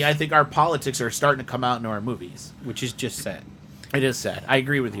unfortunately, attacked. I think our politics are starting to come out in our movies. which is just sad. It is sad. I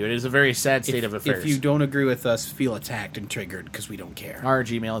agree with you. It is a very sad state of affairs. If you don't agree with us, feel attacked and triggered because we don't care. Our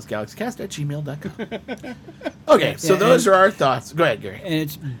Gmail is galaxycast@gmail.com. Okay, so Yeah, those are our thoughts. Go ahead, Gary. And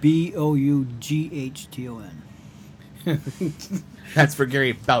it's BOUGHTON. That's for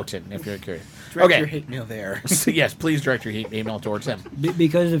Gary Boughton, if you're curious. Direct Okay. your hate mail there. So yes, please direct your hate email towards him.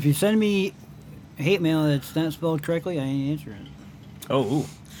 Because if you send me hate mail that's not spelled correctly, I ain't answering it. Oh, ooh.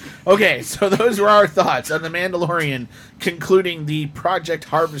 Okay, so those were our thoughts on The Mandalorian, concluding the Project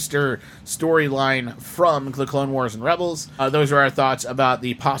Harvester storyline from the Clone Wars and Rebels. Those were our thoughts about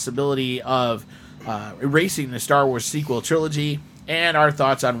the possibility of erasing the Star Wars sequel trilogy, and our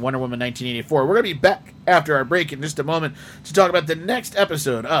thoughts on Wonder Woman 1984. We're going to be back after our break in just a moment to talk about the next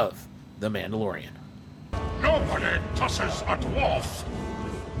episode of The Mandalorian. Nobody tosses a dwarf.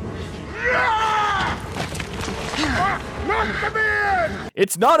 Not the beard!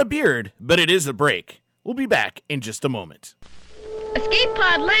 It's not a beard, but it is a break. We'll be back in just a moment. Escape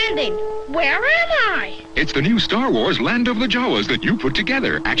pod landing. Where am I? It's the new Star Wars Land of the Jawas that you put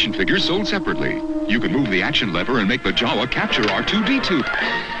together. Action figures sold separately. You can move the action lever and make the Jawa capture R2-D2.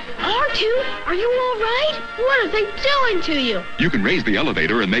 R2, are you all right? What are they doing to you? You can raise the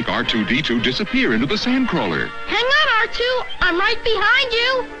elevator and make R2-D2 disappear into the sandcrawler. Hang on, R2. I'm right behind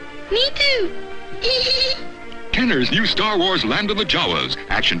you. Me too. Kenner's new Star Wars Land of the Jawas.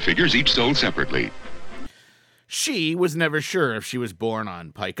 Action figures each sold separately. She was never sure if she was born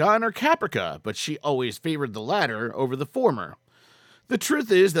on Pycon or Caprica, but she always favored the latter over the former. The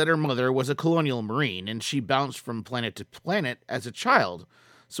truth is that her mother was a colonial marine, and she bounced from planet to planet as a child,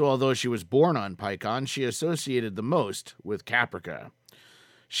 so although she was born on Pycon, she associated the most with Caprica.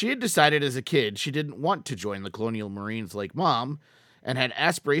 She had decided as a kid she didn't want to join the colonial marines like Mom, and had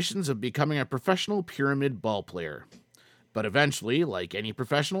aspirations of becoming a professional pyramid ball player. But eventually, like any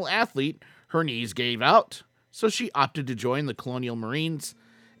professional athlete, her knees gave out, so she opted to join the Colonial Marines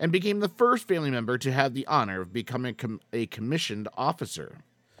and became the first family member to have the honor of becoming a commissioned officer.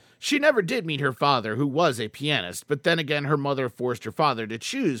 She never did meet her father, who was a pianist, but then again her mother forced her father to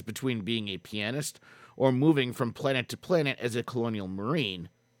choose between being a pianist or moving from planet to planet as a Colonial Marine,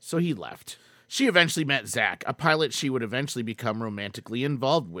 so he left. She eventually met Zach, a pilot she would eventually become romantically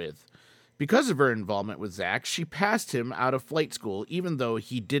involved with. Because of her involvement with Zach, she passed him out of flight school, even though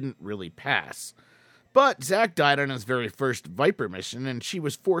he didn't really pass. But Zach died on his very first Viper mission, and she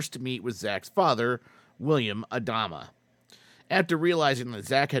was forced to meet with Zach's father, William Adama. After realizing that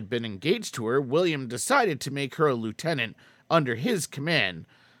Zach had been engaged to her, William decided to make her a lieutenant under his command,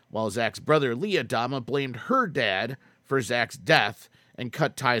 while Zach's brother Lee Adama blamed her dad for Zach's death and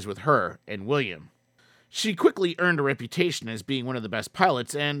cut ties with her and William. She quickly earned a reputation as being one of the best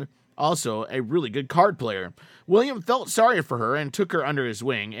pilots and also a really good card player. William felt sorry for her and took her under his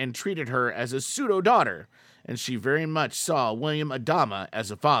wing and treated her as a pseudo-daughter, and she very much saw William Adama as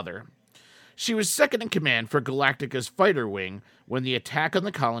a father. She was second in command for Galactica's fighter wing when the attack on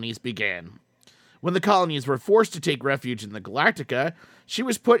the colonies began. When the colonies were forced to take refuge in the Galactica, she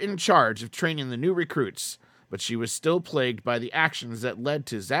was put in charge of training the new recruits, but she was still plagued by the actions that led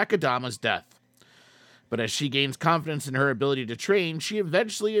to Zach Adama's death. But as she gains confidence in her ability to train, she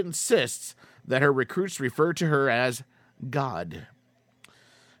eventually insists that her recruits refer to her as God.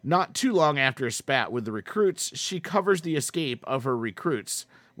 Not too long after a spat with the recruits, she covers the escape of her recruits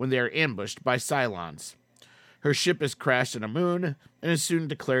when they are ambushed by Cylons. Her ship is crashed on a moon and is soon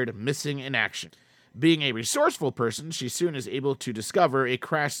declared missing in action. Being a resourceful person, she soon is able to discover a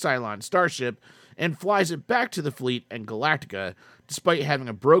crashed Cylon starship and flies it back to the fleet and Galactica, despite having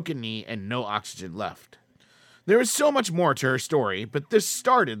a broken knee and no oxygen left. There is so much more to her story, but this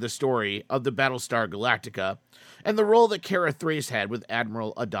started the story of the Battlestar Galactica and the role that Kara Thrace had with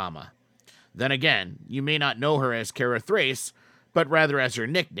Admiral Adama. Then again, you may not know her as Kara Thrace, but rather as her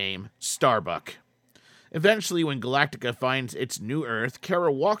nickname, Starbuck. Eventually, when Galactica finds its new Earth,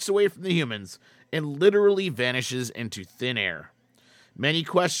 Kara walks away from the humans and literally vanishes into thin air. Many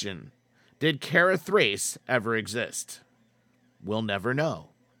question, did Kara Thrace ever exist? We'll never know.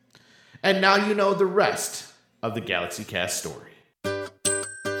 And now you know the rest of the Galaxy Cast story.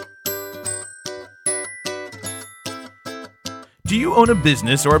 Do you own a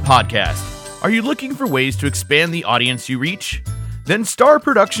business or a podcast? Are you looking for ways to expand the audience you reach? Then Star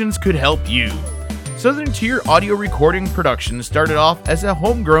Productions could help you. Southern Tier Audio Recording Productions started off as a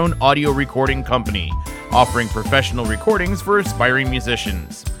homegrown audio recording company, offering professional recordings for aspiring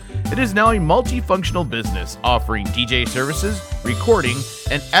musicians. It is now a multifunctional business offering DJ services, recording,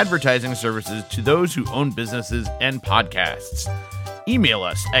 and advertising services to those who own businesses and podcasts. Email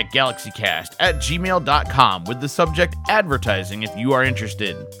us at galaxycast@gmail.com with the subject advertising if you are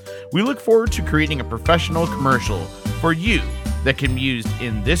interested. We look forward to creating a professional commercial for you that can be used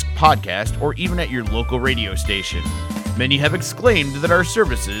in this podcast or even at your local radio station. Many have exclaimed that our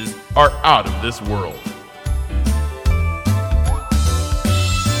services are out of this world.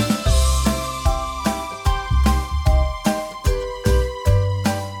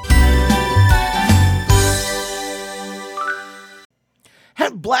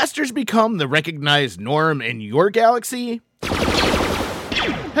 Have blasters become the recognized norm in your galaxy?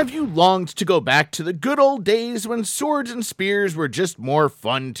 Have Have you longed to go back to the good old days when swords and spears were just more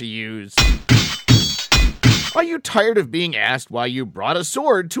fun to use? Are you tired of being asked why you brought a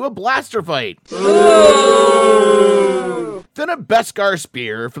sword to a blaster fight? Then a Beskar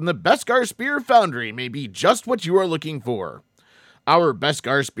spear from the Beskar Spear Foundry may be just what you are looking for. Our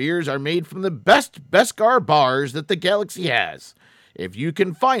Beskar spears are made from the best Beskar bars that the galaxy has. If you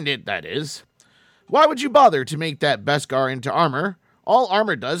can find it, that is. Why would you bother to make that Beskar into armor? All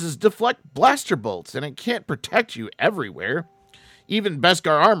armor does is deflect blaster bolts, and it can't protect you everywhere. Even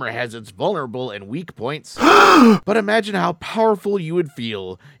Beskar armor has its vulnerable and weak points. But imagine how powerful you would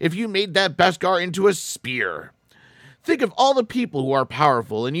feel if you made that Beskar into a spear. Think of all the people who are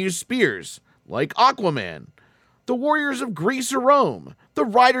powerful and use spears, like Aquaman, the warriors of Greece or Rome, the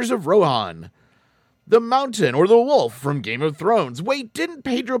riders of Rohan, the Mountain or the Wolf from Game of Thrones. Wait, didn't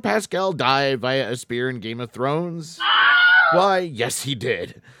Pedro Pascal die via a spear in Game of Thrones? Why, yes, he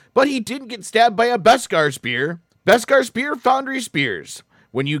did. But he didn't get stabbed by a Beskar spear. Beskar Spear Foundry Spears.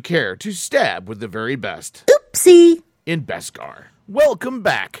 When you care to stab with the very best. Oopsie. In Beskar. Welcome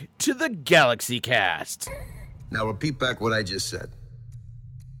back to the Galaxy Cast. Now repeat back what I just said.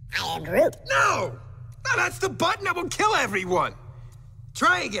 I am Groot. No! No, that's the button that will kill everyone.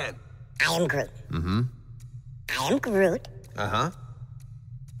 Try again. I am Groot. Mm-hmm. I am Groot. Uh-huh.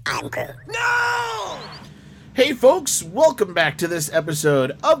 I'm Groot. No! Hey folks, welcome back to this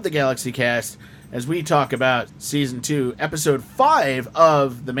episode of the Galaxy Cast as we talk about Season 2, Episode 5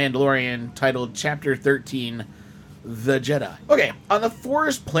 of The Mandalorian, titled Chapter 13, The Jedi. Okay, on the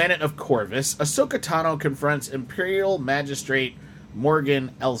forest planet of Corvus, Ahsoka Tano confronts Imperial Magistrate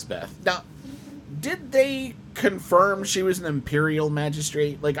Morgan Elsbeth. Now, did they confirm she was an Imperial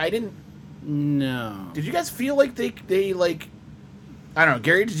Magistrate? Like, I didn't... No. Did you guys feel like they like... I don't know,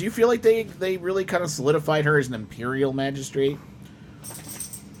 Gary, did you feel like they really kind of solidified her as an Imperial Magistrate?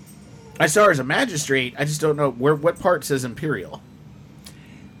 I saw her as a Magistrate, I just don't know what part says Imperial.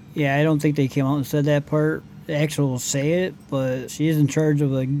 Yeah, I don't think they came out and said that part. The actual say it, but she is in charge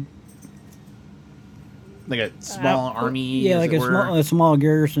of a small army. Yeah, like a small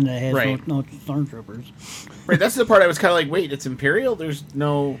garrison that has right. no stormtroopers. Right, that's the part I was kind of like, wait, it's Imperial? There's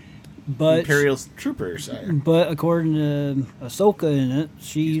no Imperial troopers. But according to Ahsoka in it,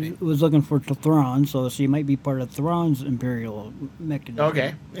 she was looking for Thrawn, so she might be part of Thrawn's Imperial mechanism.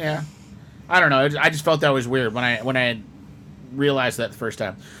 Okay, yeah. I don't know. I just felt that was weird when I had realized that the first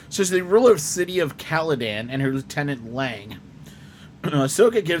time. So it's the ruler of city of Caladan and her lieutenant Lang.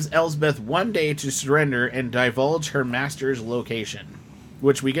 Ahsoka gives Elsbeth 1 day to surrender and divulge her master's location,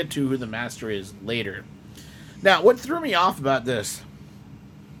 which we get to who the master is later. Now, what threw me off about this?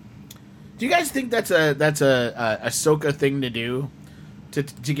 Do you guys think that's a Ahsoka thing to do? To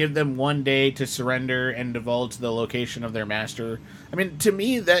give them 1 day to surrender and divulge the location of their master? I mean, to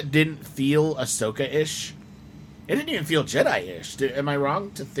me, that didn't feel Ahsoka-ish. It didn't even feel Jedi-ish. Am I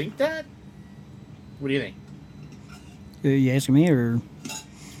wrong to think that? What do you think? You asking me or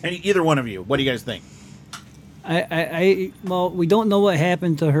Either one of you? What do you guys think? Well, we don't know what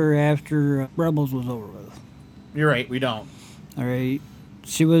happened to her after Rebels was over with. You're right. We don't. All right,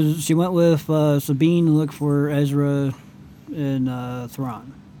 she went with Sabine to look for Ezra and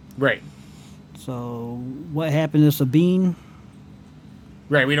Thrawn. Right. So what happened to Sabine?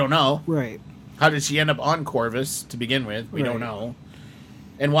 Right. We don't know. Right. How did she end up on Corvus to begin with? We Right. don't know.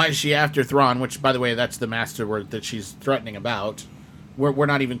 And why is she after Thrawn? Which, by the way, that's the master that she's threatening about. We're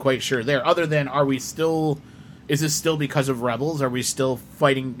not even quite sure there. Other than, is this still because of Rebels? Are we still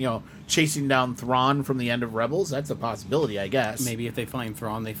fighting, chasing down Thrawn from the end of Rebels? That's a possibility, I guess. Maybe if they find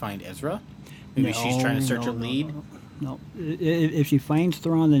Thrawn, they find Ezra. Maybe she's trying to search a lead. No. If she finds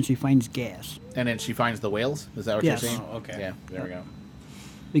Thrawn, then she finds gas. And then she finds the whales? Is that what Yes. you're saying? Oh, okay. Yeah, there we go.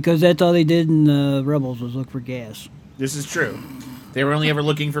 Because that's all they did in Rebels was look for gas. This is true. They were only ever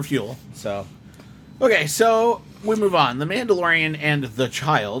looking for fuel, so... Okay, so we move on. The Mandalorian and the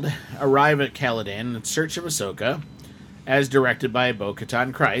Child arrive at Caladan in search of Ahsoka, as directed by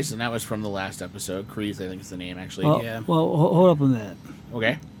Bo-Katan Kryze, and that was from the last episode. Kryze, I think is the name, actually. Well, Yeah. well, hold up on that.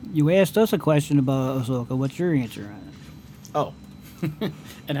 Okay. You asked us a question about Ahsoka. What's your answer on it? Oh.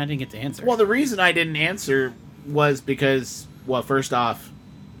 And I didn't get to answer. Well, the reason I didn't answer was because, well, first off,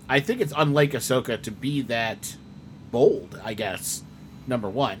 I think it's unlike Ahsoka to be that bold, I guess, number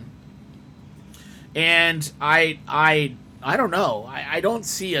one. And I don't know. I don't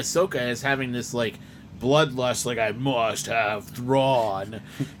see Ahsoka as having this, like, bloodlust, like, I must have Thrawn.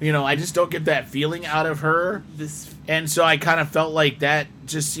 I just don't get that feeling out of her. And so I kind of felt like that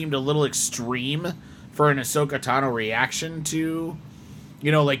just seemed a little extreme for an Ahsoka Tano reaction to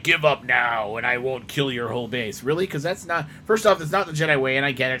You know, like, give up now and I won't kill your whole base. Really? Because that's not... First off, that's not the Jedi way, and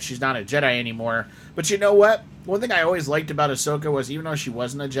I get it. She's not a Jedi anymore. But you know what? One thing I always liked about Ahsoka was even though she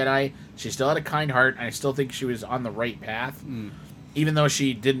wasn't a Jedi, she still had a kind heart, and I still think she was on the right path. Even though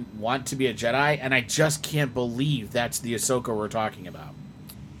she didn't want to be a Jedi, and I just can't believe that's the Ahsoka we're talking about.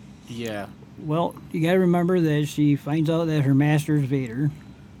 Yeah. Well, you got to remember that she finds out that her master is Vader.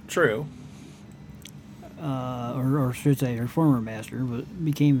 True. Or should say her former master, but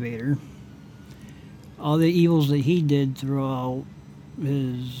became Vader. All the evils that he did throughout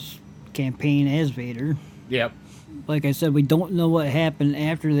his campaign as Vader. Yep. Like I said, we don't know what happened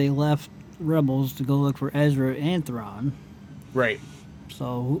after they left Rebels to go look for Ezra and Thrawn. Right.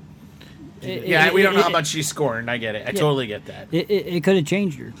 So... we don't know how much she scorned. I get it. I totally get that. It could have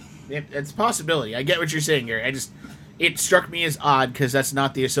changed her. It's a possibility. I get what you're saying, Gary. It struck me as odd because that's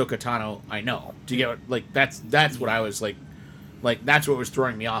not the Ahsoka Tano I know. Do you get what, that's what I was like that's what was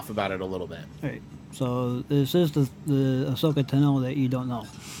throwing me off about it a little bit. Right. So this is the Ahsoka Tano that you don't know.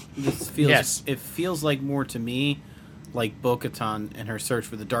 It feels like more to me like Bo-Katan and her search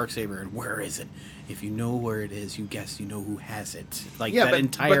for the Darksaber and where is it? If you know where it is, you guess you know who has it. Like yeah,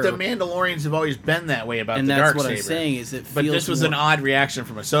 that but the Mandalorians have always been that way about and the Darksaber. And that's what I'm saying is it feels But this was an odd reaction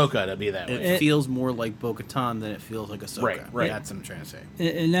from Ahsoka to be that way. It feels more like Bo-Katan than it feels like Ahsoka. Right. That's what I'm trying to say.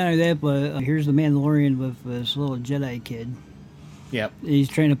 And not only that, but here's the Mandalorian with this little Jedi kid. Yep. He's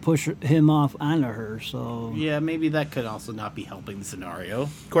trying to push him off onto her, so... Yeah, maybe that could also not be helping the scenario.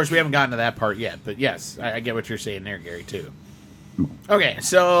 Of course, we haven't gotten to that part yet, but yes, I get what you're saying there, Gary, too. Okay,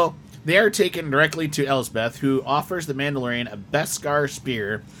 so they are taken directly to Elsbeth, who offers the Mandalorian a Beskar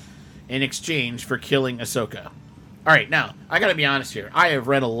spear in exchange for killing Ahsoka. All right, now, I gotta be honest here. I have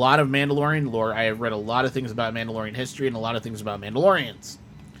read a lot of Mandalorian lore. I have read a lot of things about Mandalorian history and a lot of things about Mandalorians.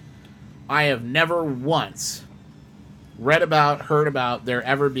 I have never once heard about there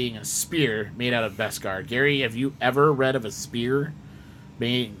ever being a spear made out of Beskar. Gary, have you ever read of a spear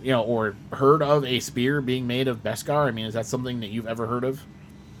being, or heard of a spear being made of Beskar? I mean, is that something that you've ever heard of?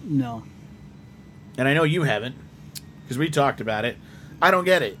 No. And I know you haven't, because we talked about it. I don't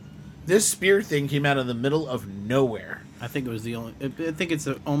get it. This spear thing came out of the middle of nowhere. I think it was I think it's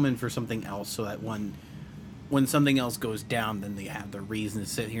an omen for something else, so that when something else goes down, then they have the reason to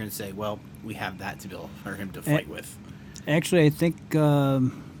sit here and say, well, we have that to build for him to fight with. Actually, I think there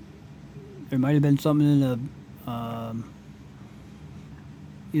might have been something in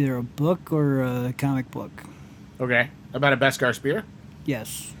either a book or a comic book. Okay. About a Beskar spear?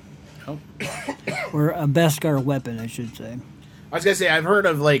 Yes. Oh. Or a Beskar weapon, I should say. I was going to say, I've heard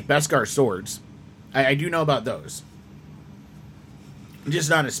of, Beskar swords. I do know about those.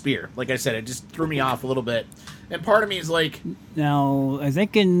 Just not a spear. Like I said, it just threw me off a little bit. And part of me is like... Now, I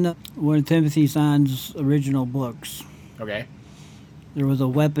think in one of Timothy Zahn's original books... Okay. There was a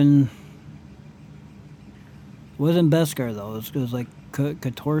weapon... It wasn't Beskar, though. It was like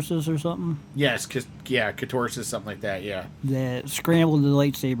Catorsis or something? Yes, Catorsis, something like that, yeah. That scrambled the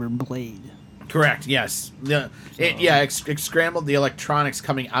lightsaber blade. Correct, yes. It scrambled the electronics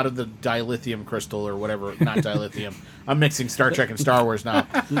coming out of the dilithium crystal or whatever. Not dilithium. I'm mixing Star Trek and Star Wars now.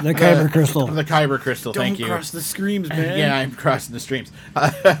 The Kyber crystal. The Kyber crystal, thank you. Don't cross the streams, man. Yeah, I'm crossing the streams.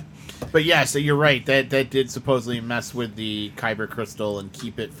 But yeah, so you're right. That did supposedly mess with the Kyber crystal and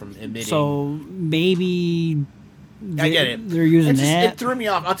keep it from emitting. So maybe... I get it. They're using that. It threw me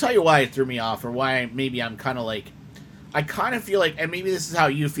off. I'll tell you why it threw me off, or why maybe I'm kind of like... I kind of feel like, and maybe this is how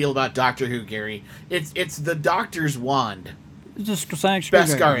you feel about Doctor Who, Gary. It's the Doctor's wand. It's a sonic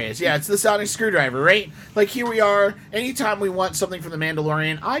screwdriver. Beskar is. Yeah, it's the sonic screwdriver, right? Like, here we are. Anytime we want something from the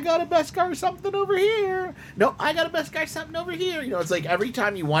Mandalorian, I got a Beskar something over here. No, I got a Beskar something over here. It's like every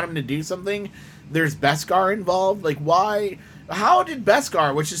time you want him to do something, there's Beskar involved. Like, why... How did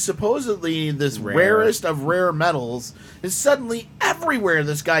Beskar, which is supposedly this rarest of rare metals, is suddenly everywhere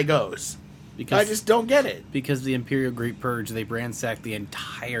this guy goes? Because I just don't get it. Because the Imperial Great Purge, they ransacked the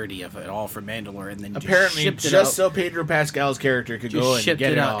entirety of it all from Mandalore, and then apparently shipped it just out, so Pedro Pascal's character could go and shipped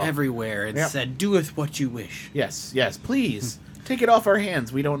get it out all everywhere and said, "Do with what you wish." Yes, please take it off our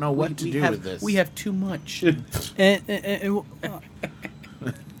hands. We don't know what to do with this. We have too much.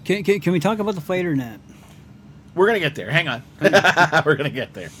 Can we talk about the fight or not? We're going to get there. Hang on. We're going to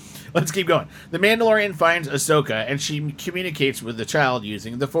get there. Let's keep going. The Mandalorian finds Ahsoka, and she communicates with the child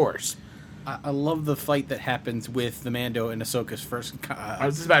using the Force. I love the fight that happens with the Mando and Ahsoka's first I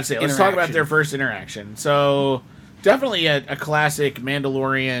was just about to say, let's talk about their first interaction. So, definitely a classic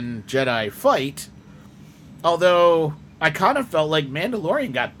Mandalorian Jedi fight. Although, I kind of felt like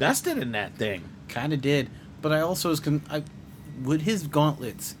Mandalorian got bested in that thing. Kind of did. But I also was... would his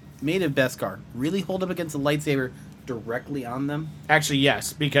gauntlets... made of Beskar really hold up against a lightsaber directly on them? Actually,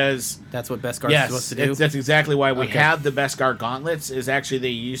 yes, because That's what Beskar is supposed to do? that's exactly why we Okay. have the Beskar gauntlets. Is actually they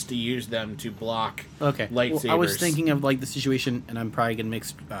used to use them to block Okay. lightsabers. Well, I was thinking of like the situation, and I'm probably gonna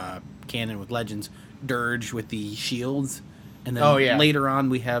mix canon with Legends. Dirge with the shields, and then Oh, yeah. later on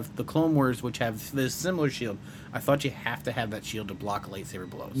we have the Clone Wars, which have this similar shield. I thought you have to have that shield to block lightsaber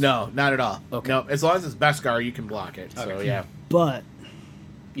blows. No, not at all. Okay. No, as long as it's Beskar, you can block it. So Okay. yeah. But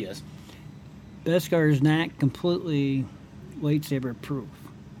Yes. Beskar is not completely lightsaber proof.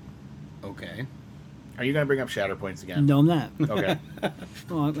 Okay. Are you going to bring up shatter points again? No, I'm not. Okay.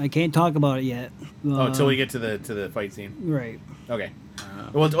 Well, I can't talk about it yet. Oh, until we get to the fight scene. Right. Okay.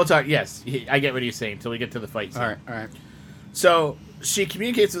 We'll talk. Yes, I get what he's saying. Until we get to the fight scene. All right. All right. So she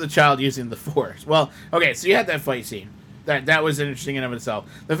communicates with the child using the Force. Well, okay. So you had that fight scene. That was interesting in of itself.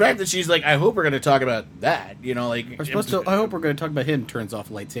 The fact that she's like, I hope we're going to talk about that. You know, like We're supposed to. I hope we're going to talk about him. Turns off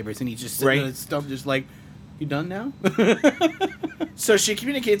lightsabers, and he's just sitting Right. on his stuff, just like, you done now? So she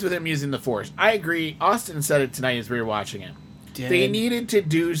communicates with him using the Force. I agree. Austin said it tonight as we were watching it. They needed to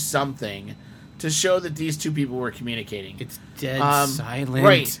do something to show that these two people were communicating. It's dead silent.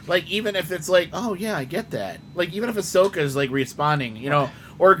 Right. Like, even if it's like, oh, yeah, I get that. Like, even if Ahsoka's, like, responding, you know,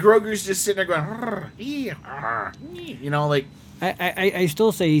 or Grogu's just sitting there going, "Rrr, ee, rrr, ee," you know, like, I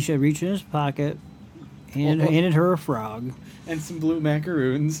still say he should reach in his pocket, handed her a frog, And some blue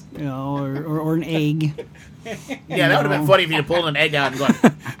macaroons. you know, or an egg. yeah, that would have been funny if he'd pulled an egg out and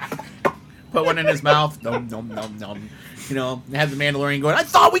gone, put one in his mouth, nom, nom, nom, nom. You know, and have the Mandalorian going, I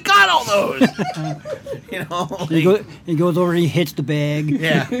thought we got all those! You know? Like, He goes over, he hits the bag.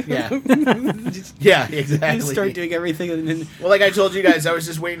 yeah, yeah. Yeah, exactly. Just start doing everything, and then Well, like I told you guys, I was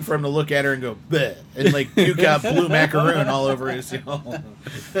just waiting for him to look at her and go, bleh, and like puke out blue macaroon all over his, you know.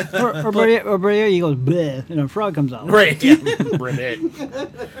 or better yet, he goes bleh, and a frog comes out. Right, yeah.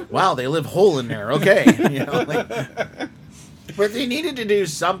 Brilliant. Wow, they live whole in there. Okay. You know, like, but they needed to do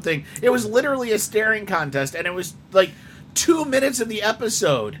something. It was literally a staring contest, and it was like 2 minutes of the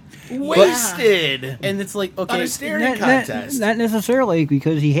episode wasted. and it's like, On okay, a staring contest. Not necessarily,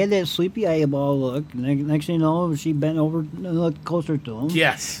 because he had that sleepy eyeball look. Next thing you know, she bent over and looked closer to him.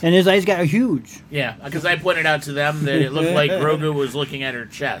 Yes. And his eyes got huge. Yeah, because I pointed out to them that it looked like Grogu was looking at her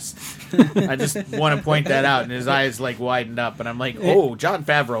chest. I just want to point that out, and his eyes like widened up, and I'm like, "Oh, John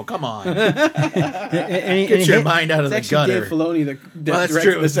Favreau, come on, get your mind out of it's the actually gutter." Dave Filoni that Well, that's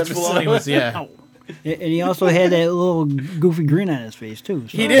directed true. this It's episode. Filoni was, yeah, And he also had that little goofy grin on his face, too.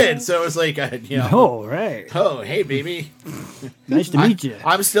 So. he did. So it was like, you know, Oh, right. oh, hey, baby, Nice to meet you.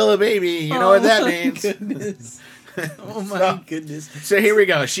 I'm still a baby. You know what that means. Goodness. Oh my goodness. So here we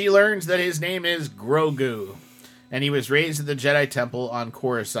go. She learns that his name is Grogu, and he was raised at the Jedi Temple on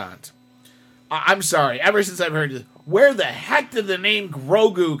Coruscant. I'm sorry. Ever since I've heard this, where the heck did the name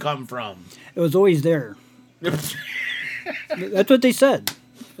Grogu come from? It was always there. That's what they said.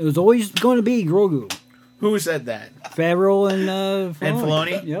 It was always going to be Grogu. Who said that? Favreau and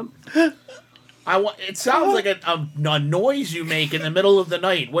Filoni. Filoni? Yep. It sounds like a noise you make in the middle of the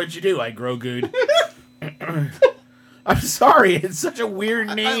night. What'd you do? I Grogu'd. I'm sorry. It's such a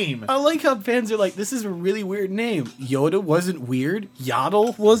weird name. I like how fans are like, this is a really weird name. Yoda wasn't weird.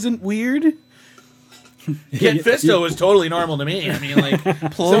 Yaddle wasn't weird. Kid Fisto was totally normal to me. I mean, like,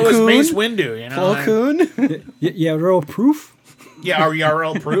 so was Mace Windu. You know, Plo Koon. Yeah, real proof. Yeah, or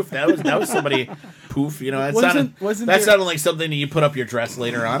RL Proof. That was somebody Poof. You know, that Wasn't sounded like something that you put up your dress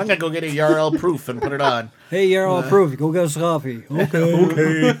later on. I'm gonna go get a RL Proof and put it on. Hey, you're all proof. Go get us coffee.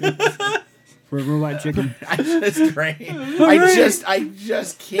 Okay. For robot chicken. I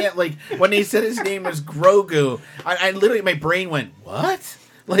just can't, like, when they said his name was Grogu, I literally, my brain went, what?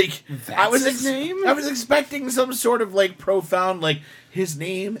 Like, his name? I was expecting some sort of, like, profound, like, his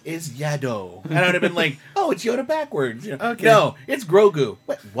name is Yado. And I would have been like, oh, it's Yoda backwards. You know? Okay. No, it's Grogu.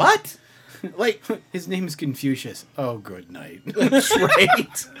 What? Like, His name is Confucius. Oh, good night. that's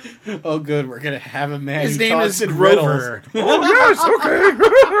right. Oh, good. We're gonna have a man. His who name talks is in Grover. riddles. Oh, yes,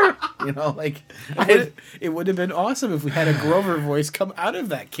 okay. You know, like, It would have been awesome if we had a Grover voice come out of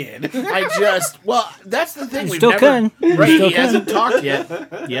that kid. well, that's the thing. You We've still never, can. You Right, still he can. hasn't talked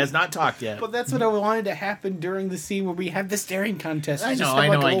yet. He has not talked yet. But that's what I wanted to happen during the scene where we have the staring contest. I Just know,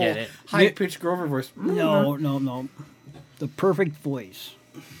 have, like, a I get little it. high-pitched Grover voice. No. The perfect voice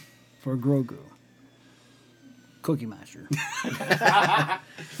for Grogu. Cookie Monster.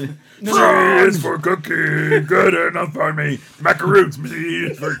 C is for cookie, good enough for me. Macaroons, C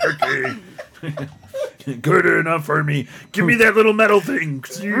is for cookie. Good enough for me. Give me that little metal thing.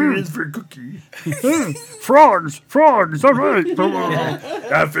 C is for cookie. Frogs, all right.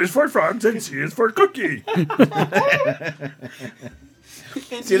 F is for frogs and C is for cookie.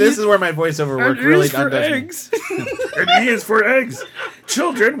 See, this is where my voiceover work And really E is for does me. eggs. And E is for eggs.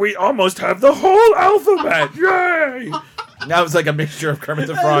 Children, we almost have the whole alphabet. Yay! That was like a mixture of Kermit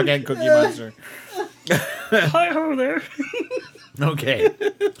the Frog and Cookie Monster. Hi-ho there. Okay.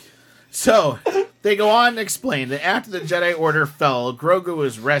 So, they go on to explain that after the Jedi Order fell, Grogu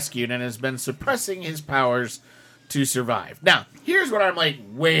was rescued and has been suppressing his powers to survive. Now, here's what I'm like,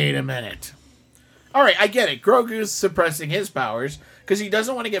 wait a minute. All right, I get it. Grogu's suppressing his powers because he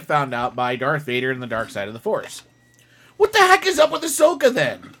doesn't want to get found out by Darth Vader and the dark side of the Force. What the heck is up with Ahsoka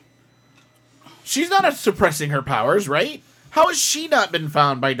then? She's not suppressing her powers, right? How has she not been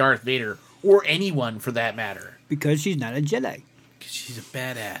found by Darth Vader or anyone for that matter? Because she's not a Jedi. She's a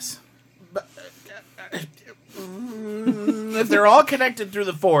badass. If they're all connected through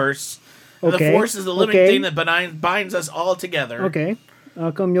the Force, and the Okay, Force is the living okay. thing that binds us all together. Okay.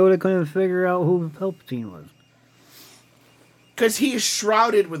 How come Yoda couldn't figure out who Palpatine was? Because he is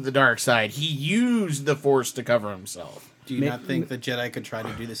shrouded with the dark side. He used the Force to cover himself. Do you not think the Jedi could try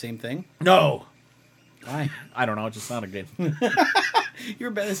to do the same thing? No. Why? I don't know. It just sounded good.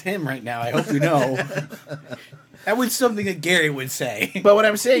 You're bad as him right now. I hope you know. That was something that Gary would say. But what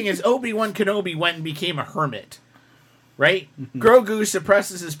I'm saying is Obi-Wan Kenobi went and became a hermit. Right? Grogu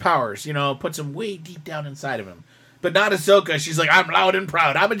suppresses his powers. You know, puts them way deep down inside of him. But not Ahsoka. She's like, I'm loud and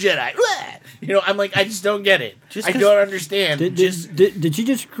proud. I'm a Jedi. Blah! You know, I'm like, I just don't get it. I don't understand. Did she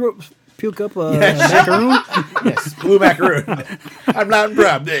just puke up a macaroon? Yes, blue macaroon. I'm loud and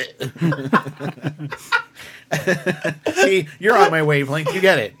proud. See, you're on my wavelength. You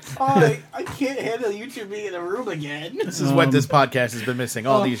get it. Oh, I can't handle you two being in a room again. This is what this podcast has been missing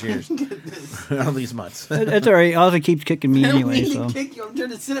all these years. All these months. That's all right. Ozzy keeps kicking me anyway. So. Kick you. I'm trying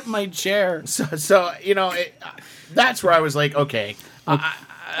to sit up in my chair. So you know, that's where I was like, okay,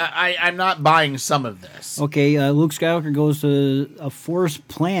 I'm not buying some of this. Okay, Luke Skywalker goes to a Force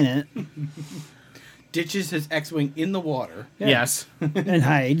planet Ditches his X-Wing in the water. Yes. and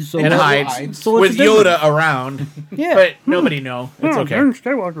hides. So And what- hides So what's with the difference? Yoda around. Yeah. But nobody know. It's okay.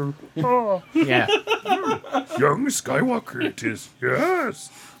 Skywalker. Oh. Yeah. Young Skywalker it is. Yes.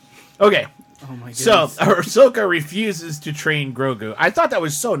 Okay. Oh my goodness. So Ahsoka refuses to train Grogu. I thought that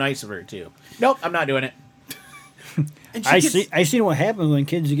was so nice of her too. Nope, I'm not doing it. And she I gets- see. I seen what happens when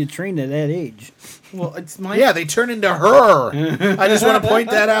kids get trained at that age. Well, it's my Yeah, they turn into her. I just want to point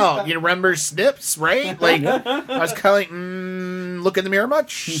that out. You remember Snips, right? Like, I was kind of like, look in the mirror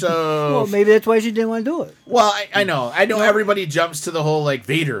much? So, Well, maybe that's why she didn't want to do it. well, I know. I know everybody jumps to the whole, like,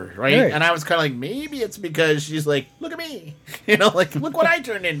 Vader, right? Right. And I was kind of like, maybe it's because she's like, look at me. You know, like, look what I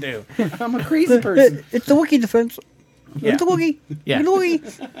turned into. I'm a crazy person. It's the Wookiee defense. Yeah. It's the Wookiee. Yeah.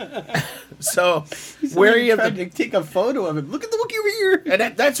 It's the Wookiee. So, wary of tried the... to take a photo of him. Look at the Wookiee over here.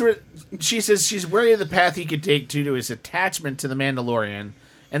 And that's where she says she's wary of the path he could take to his attachment to the Mandalorian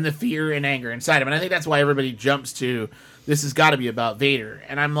and the fear and anger inside him. And I think that's why everybody jumps to this has got to be about Vader.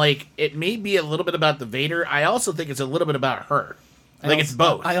 And I'm like, it may be a little bit about the Vader. I also think it's a little bit about her. Like it's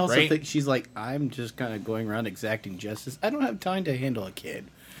both. I also right? think she's like, I'm just kind of going around exacting justice. I don't have time to handle a kid.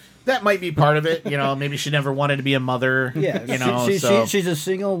 that might be part of it. You know, maybe she never wanted to be a mother. Yeah. You know, she, she's a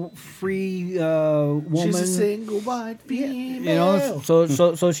single, free woman. she's a single white female. You know,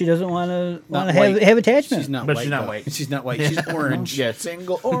 so she doesn't want to Not have white. have attachment. She's not But white. she's not though. white. She's not white. She's orange. Yeah,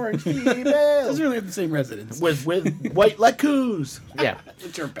 single orange female. Those really have the same residence. with white laccoos. Yeah.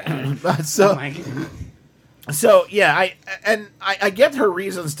 Which are bad. So Oh my God. So yeah, I get her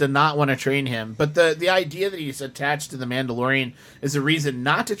reasons to not want to train him, but the idea that he's attached to the Mandalorian is a reason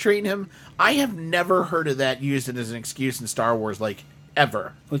not to train him. I have never heard of that used as an excuse in Star Wars, like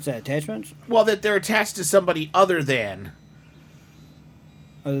ever. What's that? Attachments? Well, that they're attached to somebody other than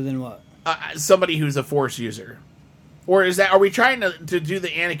Other than what? somebody who's a Force user, or is that are we trying to do the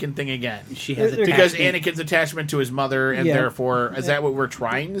Anakin thing again? She has Because attachment Anakin's attachment to his mother, and Yeah. therefore is that what we're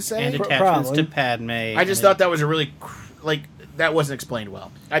trying to say? and Pro- attachments probably. to Padme. I just thought that was a really that wasn't explained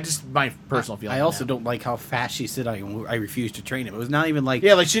well. My personal feeling. I also now. don't like how fast she said I refuse to train him. It was not even like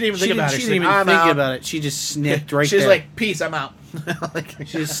Yeah, like she didn't even think about it. She She's didn't like, even "I'm think out." about it. She just snipped right She's there. like, "Peace, I'm out." Like,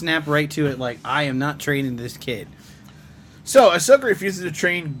 she just snapped right to it. Like I am not training this kid. so Ahsoka refuses to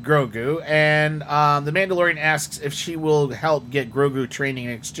train Grogu, and the Mandalorian asks if she will help get Grogu training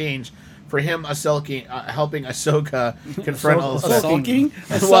in exchange for him helping Ahsoka confront all the Sulking?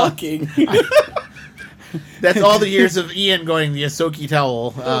 Well, Sulking. that's all the years of Ian going the Ahsoki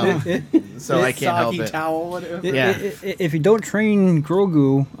towel. So I can't help Soggy it. towel, whatever. Yeah. If you don't train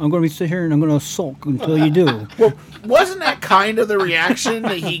Grogu, I'm going to be sitting here and I'm going to sulk until you do. Well, wasn't that kind of the reaction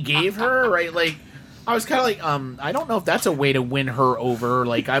that he gave her? Right, like I was kind of like, I don't know if that's a way to win her over.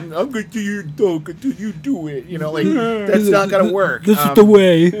 Like, I'm going to do your dog until you do it. You know, like, that's not going to work. This is the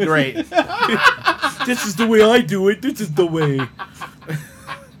way. Right. This is the way I do it. This is the way.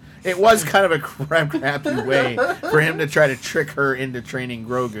 It was kind of a crappy way for him to try to trick her into training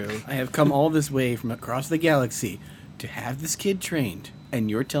Grogu. I have come all this way from across the galaxy to have this kid trained,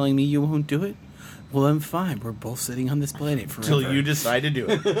 and you're telling me you won't do it? Well, I'm fine. We're both sitting on this planet forever. Until you decide to do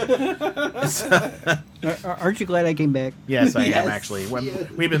it. Aren't you glad I came back? Yes, I am, actually.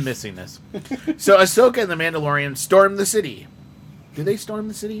 We've been missing this. So Ahsoka and the Mandalorian storm the city. Did they storm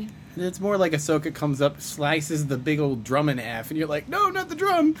the city? It's more like Ahsoka comes up, slices the big old drum in half, and you're like, no, not the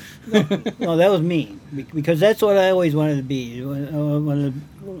drum. No, that was me. Because that's what I always wanted to be.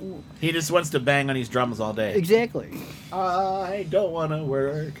 He just wants to bang on these drums all day. Exactly. I don't want to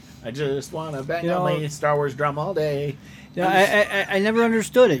work. I just want to bang You know- on my Star Wars drum all day. Yeah, I never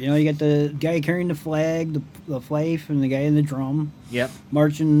understood it. You know, you got the guy carrying the flag, the fife, and the guy in the drum, Yep.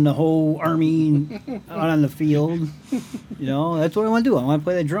 marching the whole army out on the field. You know, that's what I want to do. I want to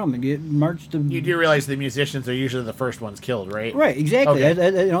play the drum and march the. You do realize the musicians are usually the first ones killed, right? Right, exactly.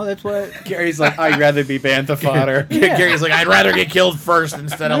 Okay. You know, that's what. Gary's like, I'd rather be bantha fodder. Yeah. Gary's like, I'd rather get killed first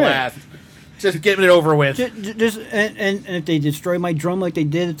instead of Right. last. Just getting it over with. Just and if they destroy my drum like they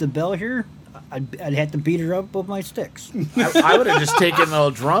did at the bell here, I'd have to beat her up with my sticks. I would have just taken the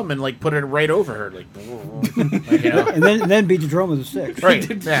drum and like put it right over her, like you know. And then beat the drum with the sticks. Right?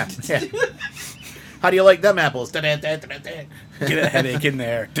 Yeah. How do you like them apples? Get a headache in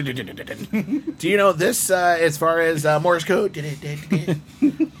there. Do you know this as far as Morse code?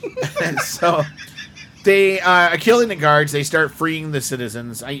 So they are killing the guards. They start freeing the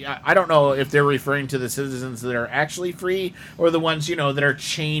citizens. I don't know if they're referring to the citizens that are actually free or the ones, you know, that are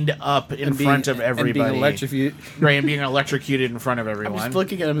chained up in front of everybody. And being electrocuted. Right, and being electrocuted in front of I'm everyone. just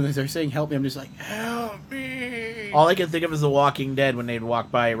looking at them and they're saying, help me. I'm just like, help me. All I can think of is The Walking Dead when they'd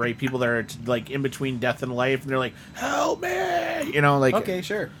walk by, right? People that are like in between death and life, and they're like, help me! You know, like... Okay,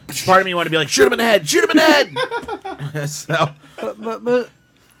 sure. Part of me wanted to be like, shoot him in the head! Shoot him in the head! So... But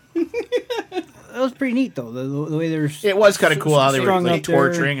that was pretty neat though. The way they're It was kind of cool how they were strung like up there.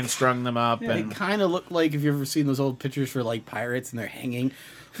 torturing and strung them up. It And kind of looked like, if you've ever seen those old pictures for like pirates and they're hanging.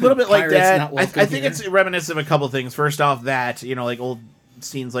 a little bit like Pirates that. not I welcome think here. it's reminiscent of a couple things. First off, that, you know, like old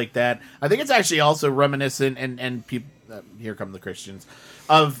scenes like that. I think it's actually also reminiscent, and people, here come the Christians,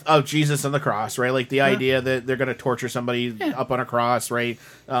 of Jesus on the cross, right? Like the idea that they're going to torture somebody up on a cross, right?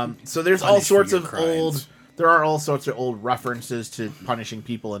 So there's all Punish for sorts your of crimes. old... There are all sorts of old references to punishing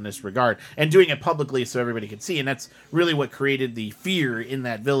people in this regard and doing it publicly so everybody could see. And that's really what created the fear in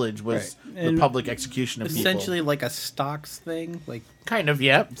that village was the And public execution of Essentially people. like a stocks thing. Like, Kind of,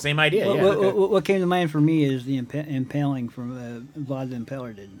 yeah. Same idea, yeah. What came to mind for me is the impaling from Vlad the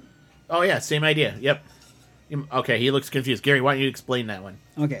Impaler did. Oh, yeah, same idea. Yep. Okay, he looks confused. Gary, why don't you explain that one?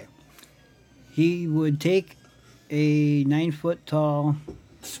 Okay. He would take a 9-foot tall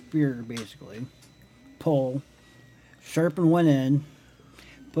spear, basically, pole, sharpen one end,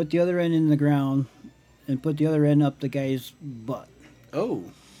 put the other end in the ground, and put the other end up the guy's butt. oh.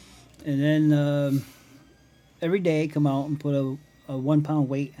 And then every day come out and put a 1 pound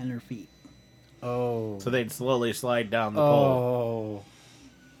weight on their feet. Oh. So they'd slowly slide down the pole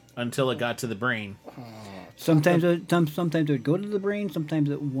Oh. until it got to the brain. Sometimes it would go to the brain, sometimes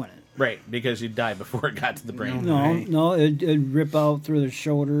it wouldn't. Right, because you'd die before it got to the brain. No, it'd rip out through the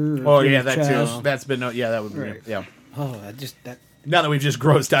shoulder. Or Oh, through yeah, the that chest. too. That's been, yeah, that would be, Right. yeah. Oh, that. Now that we've just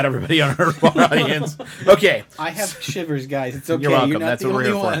grossed out everybody on our audience. Okay. I have shivers, guys. It's okay. You're welcome. You're not That's the what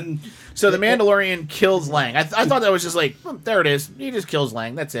we're only here for. one. So the Mandalorian kills Lang. I thought that was just like, there it is. He just kills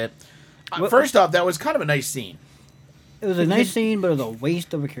Lang. That's it. First off, that was kind of a nice scene. It was a nice scene, but it was a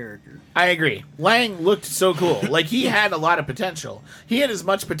waste of a character. I agree. Lang looked so cool. Like, he had a lot of potential. He had as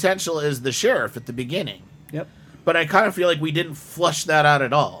much potential as the sheriff at the beginning. Yep. But I kind of feel like we didn't flush that out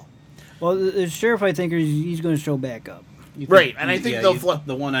at all. Well, the sheriff, I think, he's going to show back up. Right, and I think they'll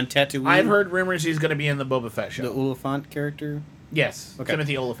the one on Tatooine. I've heard rumors he's going to be in the Boba Fett the show. Oliphant character. Yes, Okay.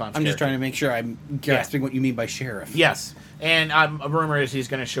 Timothy Oliphant. I'm just trying to make sure I'm grasping what you mean by sheriff. Yes, and a rumor is he's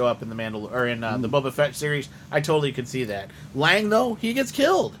going to show up in the the Boba Fett series. I totally could see that. Lang, though, he gets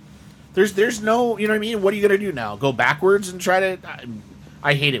killed. There's no, you know what I mean? What are you going to do now? Go backwards and try to?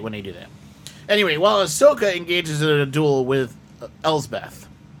 I hate it when they do that. Anyway, while Ahsoka engages in a duel with Elsbeth,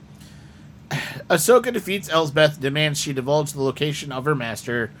 Ahsoka defeats Elsbeth, demands she divulge the location of her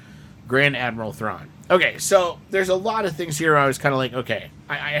master, Grand Admiral Thrawn. Okay, so there's a lot of things here I was kind of like, okay,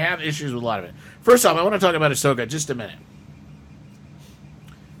 I have issues with a lot of it. First off, I want to talk about Ahsoka just a minute.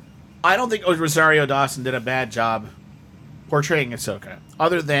 I don't think Rosario Dawson did a bad job portraying Ahsoka,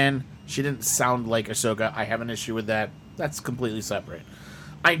 other than She didn't sound like Ahsoka. I have an issue with that. That's completely separate.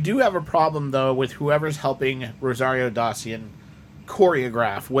 I do have a problem, though, with whoever's helping Rosario Dawson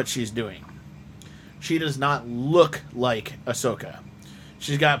choreograph what she's doing. She does not look like Ahsoka.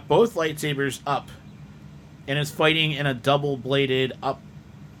 She's got both lightsabers up and is fighting in a double-bladed up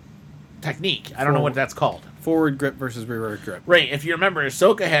technique. I don't know what that's called. Forward grip versus reverse grip. Right, if you remember,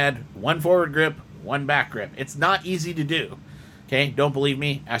 Ahsoka had one forward grip, one back grip. It's not easy to do. Okay, don't believe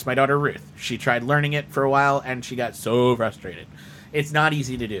me? Ask my daughter Ruth. She tried learning it for a while, and she got so frustrated. It's not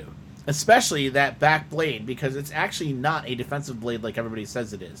easy to do. Especially that back blade, because it's actually not a defensive blade like everybody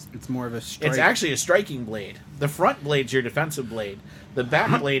says it is. It's more of a strike. It's actually a striking blade. The front blade's your defensive blade. The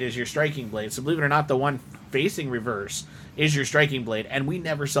back blade is your striking blade. So believe it or not, the one facing reverse is your striking blade. And we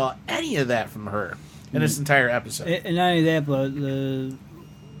never saw any of that from her in this entire episode. And not only that, but the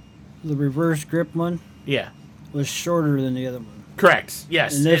reverse grip one Yeah. was shorter than the other one. Correct.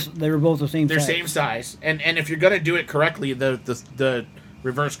 Yes. And they were both the same They're size. same size. And if you're going to do it correctly, the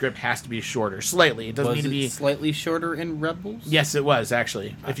reverse grip has to be shorter. Slightly. It doesn't Was need to it be... slightly shorter in Rebels? Yes, it was,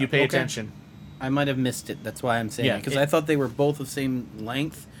 actually. If you pay Okay. attention. I might have missed it. That's why I'm saying Yeah, it. Because it- I thought they were both the same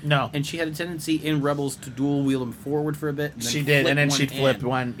length. No. And she had a tendency in Rebels to dual wheel them forward for a bit. And then She did. flip And then one she'd flip hand.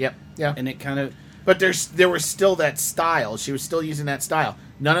 one. Yep. Yeah. And it kind of... But there was still that style. She was still using that style.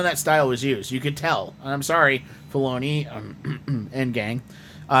 None of that style was used. You could tell. I'm sorry, Filoni and gang.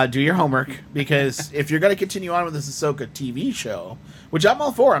 Do your homework, because if you're going to continue on with this Ahsoka TV show, which I'm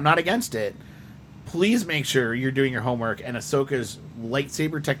all for, I'm not against it, please make sure you're doing your homework and Ahsoka's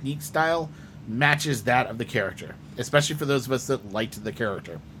lightsaber technique style matches that of the character, especially for those of us that liked the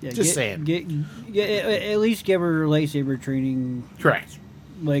character. Just saying. At least give her lightsaber training Correct.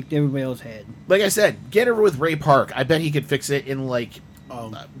 like everybody else had. Like I said, get her with Ray Park. I bet he could fix it in like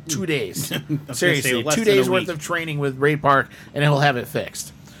 2 days. Seriously, less 2 than a days worth week. of training with Ray Park, and he'll have it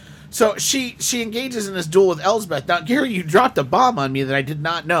fixed. So she engages in this duel with Elsbeth. Now, Gary, you dropped a bomb on me that I did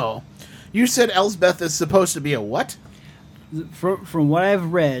not know. You said Elsbeth is supposed to be a what? From what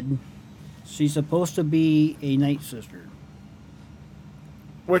I've read, she's supposed to be a Night Sister.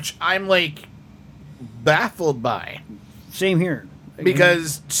 Which I'm like baffled by, Same here.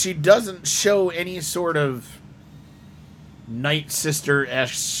 because she doesn't show any sort of Night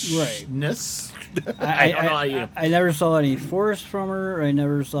Sister-eshness. I don't know how you... I never saw any force from her. I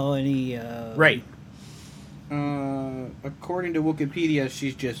never saw any. Right. according to Wikipedia,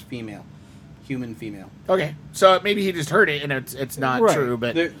 she's just female. Human female. Okay. So maybe he just heard it and it's not Right. true,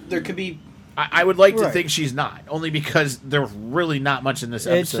 but There could be... I would like to Right. think she's not, only because there's really not much in this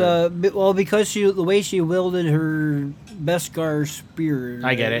It's episode. well because the way she wielded her Beskar spear.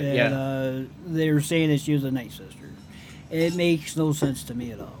 I get it, that, yeah. they were saying that she was a Night Sister. It makes no sense to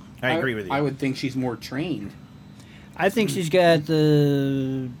me at all. I agree with you. I would think she's more trained. I think she's got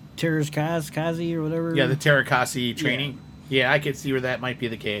the Teras Kazi or whatever. Yeah, the Terakasi training. Yeah, I could see where that might be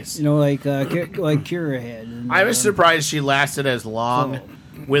the case. You know, like Kira had. And, I was surprised she lasted as long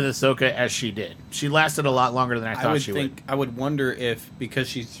with Ahsoka as she did. She lasted a lot longer than I thought she would. I would wonder if, because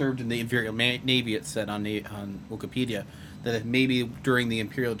she served in the Imperial Navy, it said on Wikipedia, that if maybe during the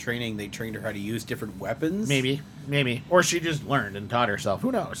Imperial training they trained her how to use different weapons. Maybe. Or she just learned and taught herself.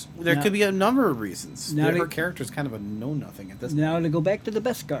 Who knows? There Now- could be a number of reasons. Now Her to- character's kind of a know-nothing at this Now point. to go back to the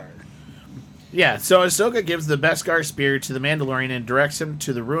Beskar. Yeah, so Ahsoka gives the Beskar spear to the Mandalorian and directs him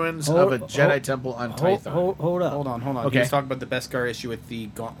to the ruins of a Jedi temple on Tython. Hold up. Hold on. Okay. He was talking about the Beskar issue with the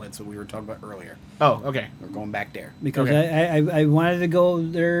gauntlets that we were talking about earlier. Oh, okay. We're going back there. Because Okay. I wanted to go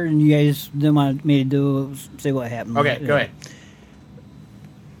there, and you guys didn't want me to say what happened. Okay, go ahead.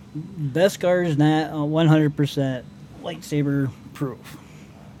 Beskar is not 100% lightsaber proof.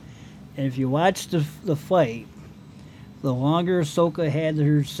 And if you watch the fight, the longer Ahsoka had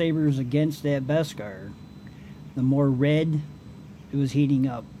her sabers against that Beskar, the more red it was heating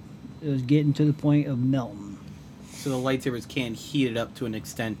up. It was getting to the point of melting. So the lightsabers can heat it up to an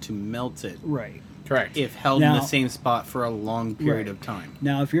extent to melt it Right. Correct. if held in Now- the same spot for a long period Right. of time.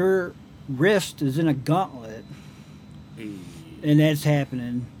 Now, if your wrist is in a gauntlet, and that's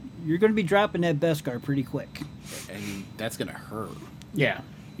happening, you're going to be dropping that Beskar pretty quick. And that's going to hurt. Yeah.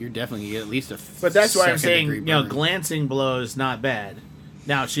 You're definitely going to get at least a But that's why I'm saying, second-degree burn. glancing blows not bad.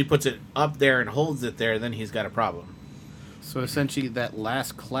 Now, if she puts it up there and holds it there, then he's got a problem. So essentially, that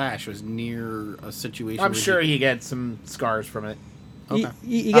last clash was near a situation. I'm where sure he got some scars from it. Okay.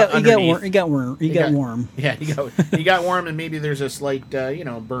 He got Underneath. warm. He got warm. Yeah, he got warm, and maybe there's a slight,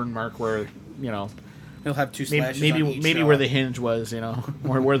 burn mark where, he'll have two slashes. maybe on each maybe where the hinge was, or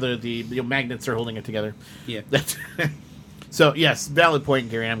where the magnets are holding it together. Yeah. That's so yes, valid point,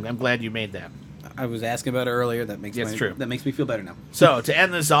 Gary. I'm glad you made that. I was asking about it earlier. That makes true. That makes me feel better now. So, to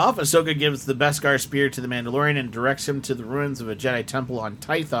end this off, Ahsoka gives the Beskar spear to the Mandalorian and directs him to the ruins of a Jedi temple on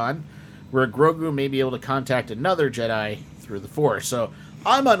Tython, where Grogu may be able to contact another Jedi through the Force. So,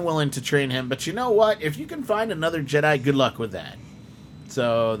 I'm unwilling to train him, but you know what? If you can find another Jedi, good luck with that.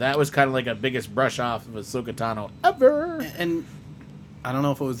 So, that was kind of like a biggest brush off of Ahsoka Tano ever. And I don't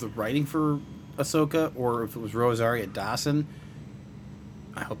know if it was the writing for Ahsoka or if it was Rosaria Dawson.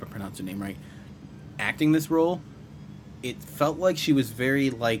 I hope I pronounced her name right. Acting this role, it felt like she was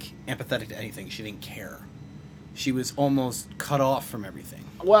very empathetic to anything. She didn't care. She was almost cut off from everything.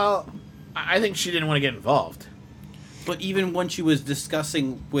 Well, I think she didn't want to get involved. But even when she was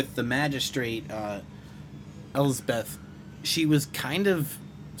discussing with the magistrate, Elsbeth, she was kind of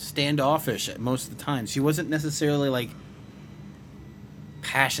standoffish at most of the time. She wasn't necessarily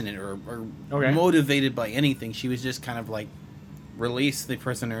passionate or motivated by anything. She was just kind of release the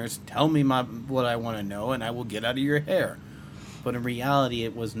prisoners, tell me what I want to know, and I will get out of your hair. But in reality,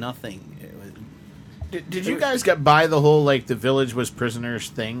 it was nothing. Did you guys get by the whole, the village was prisoners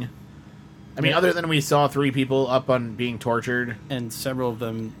thing? I mean, other than we saw 3 people up on being tortured. And several of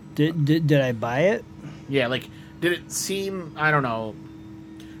them... Did I buy it? Yeah, did it seem, I don't know,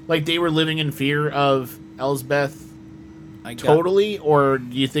 like they were living in fear of Elsbeth totally? Or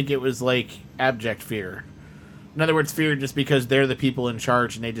do you think it was, abject fear? In other words, fear just because they're the people in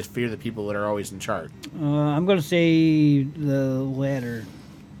charge and they just fear the people that are always in charge. I'm going to say the latter.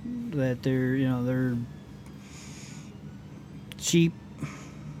 That they're cheap.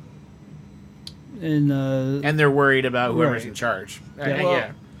 And they're worried about whoever's right. in charge.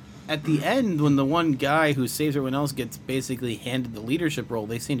 Yeah. At the end, when the one guy who saves everyone else gets basically handed the leadership role,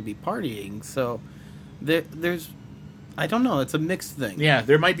 they seem to be partying. So there's... I don't know. It's a mixed thing. Yeah,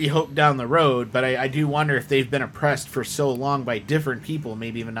 there might be hope down the road, but I do wonder if they've been oppressed for so long by different people,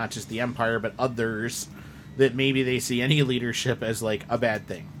 maybe even not just the Empire, but others, that maybe they see any leadership as, a bad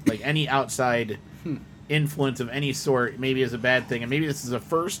thing. Any outside influence of any sort maybe is a bad thing, and maybe this is the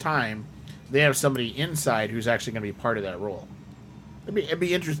first time they have somebody inside who's actually going to be part of that role. It'd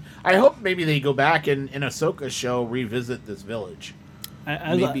be interesting. I hope maybe they go back and in Ahsoka's show revisit this village.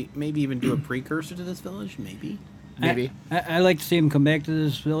 Maybe even do a precursor to this village, maybe. Maybe. I like to see him come back to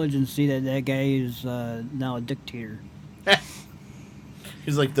this village and see that guy is now a dictator.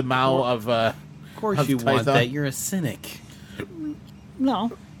 He's like the Mao of course of you Tython. want that. You're a cynic.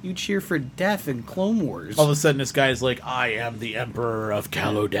 No. You cheer for death in Clone Wars. All of a sudden, this guy's like, I am the Emperor of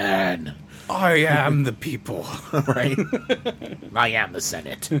Calodan. I am the people. Right? I am the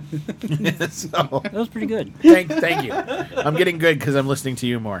Senate. So, That was pretty good. thank you. I'm getting good because I'm listening to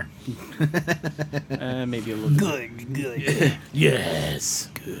you more. Maybe a little Good. Yes.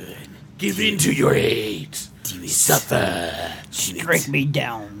 Good. Give in to your hate. Suffer. Strike me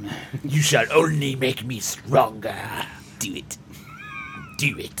down. You shall only make me stronger. Do it.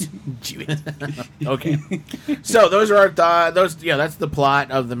 Do it. Do it. Okay. So those are our that's the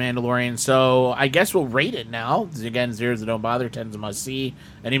plot of The Mandalorian. So I guess we'll rate it now. Again, 0s that don't bother, 10s a must see.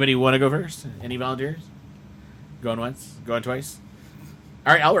 Anybody want to go first? Any volunteers? Going once? Going twice?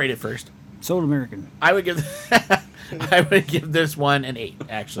 All right, I'll rate it first. Sold American. I would give this one an 8,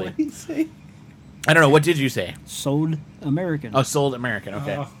 actually. What did you say? I don't know. What did you say? Sold American. Oh, sold American.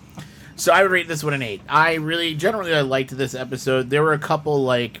 Okay. So I would rate this one an 8. I liked this episode. There were a couple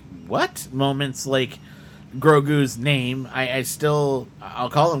what moments, like Grogu's name. I'll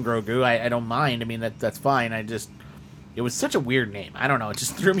call him Grogu. I don't mind. I mean that's fine. It was such a weird name. I don't know. It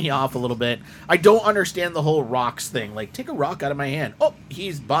just threw me off a little bit. I don't understand the whole rocks thing. Take a rock out of my hand. Oh,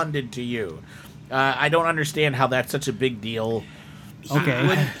 he's bonded to you. I don't understand how that's such a big deal.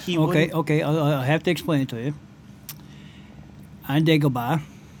 Okay. Okay. I'll have to explain it to you. On Dagobah,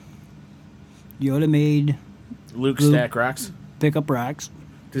 Yoda made Luke stack rocks. Pick up rocks.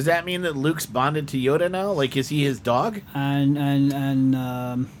 Does that mean that Luke's bonded to Yoda now? Is he his dog? And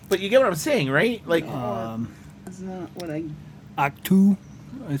But you get what I'm saying, right? That's not what I... Octu,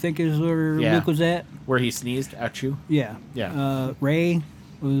 I think is where Luke was at. Where he sneezed at you? Yeah. Yeah. Rey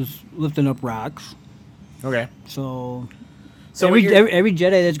was lifting up rocks. Okay. So every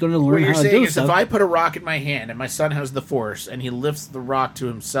Jedi that's going to learn how to do stuff. If I put a rock in my hand and my son has the Force and he lifts the rock to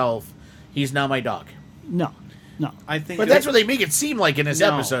himself, he's now my dog. No. I think, but that's what they make it seem like in this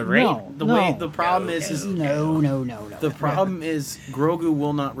episode, right? The problem is no. The problem is Grogu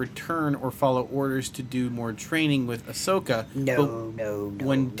will not return or follow orders to do more training with Ahsoka. No.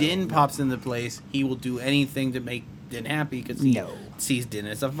 When Din pops into place, he will do anything to make Din happy because he sees Din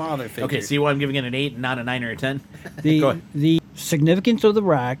as a father figure. Okay, see why I'm giving it an 8 and not a 9 or a 10? Go ahead. The significance of the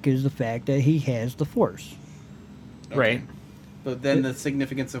rock is the fact that he has the Force. Right. But then the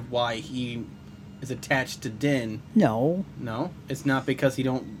significance of why he is attached to Din. No. No, it's not because he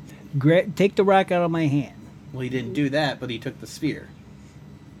don't. Take the rock out of my hand. Well, he didn't do that, but he took the sphere.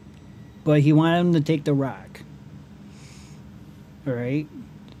 But he wanted him to take the rock. Alright?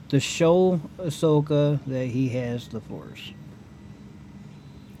 To show Ahsoka that he has the Force.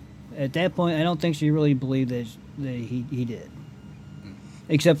 At that point, I don't think she really believed that he did.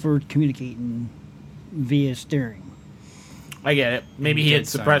 Except for communicating via steering. I get it. Maybe he had Good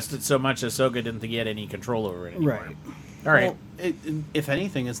suppressed it so much Ahsoka didn't think he had any control over it anymore. Right. All right. Well, if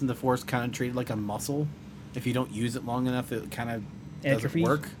anything, isn't the Force kind of treated like a muscle? If you don't use it long enough, it kind of doesn't Atrophies?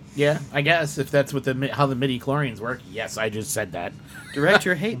 work. Yeah, I guess if that's what how the midi-chlorians work. Yes, I just said that. Direct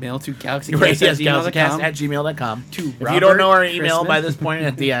your hate mail to Right, galaxycast yes, at gmail.com. galaxycast@gmail.com. To If you don't know our Robert email by Christman. this point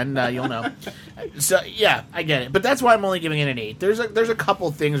at the end, you'll know. So yeah, I get it, but that's why I'm only giving it an 8. There's a couple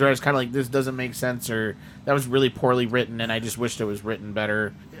things where I was kind of like, this doesn't make sense, or that was really poorly written, and I just wished it was written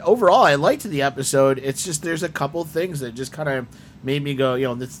better. Overall, I liked the episode. It's just there's a couple things that just kind of made me go,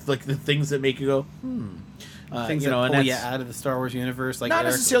 it's like the things that make you go, Things and that pull you that's- out of the Star Wars universe, like not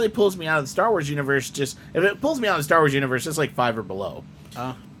Eric- necessarily pulls me out of the Star Wars universe. Just if it pulls me out of the Star Wars universe, it's like 5 or below.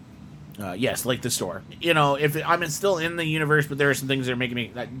 Yes, like the store. If I'm still in the universe, but there are some things that are making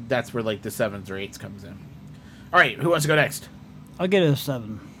me. That's where like the 7s or 8s comes in. All right, who wants to go next? I'll get it a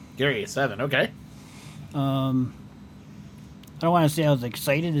 7. Gary, a 7. Okay. I don't want to say I was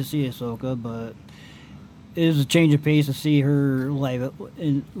excited to see Ahsoka, but it is a change of pace to see her live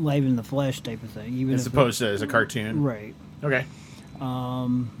in the flesh type of thing. Even As if opposed to as a cartoon. right. Okay.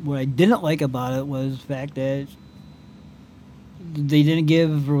 What I didn't like about it was the fact that they didn't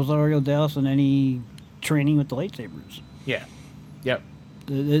give Rosario Dawson any training with the lightsabers. Yeah. Yep.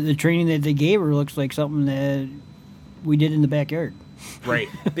 The training that they gave her looks like something that we did in the backyard. Right.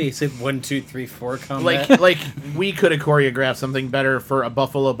 basic 1, 2, 3, 4 combat. like we could have choreographed something better for a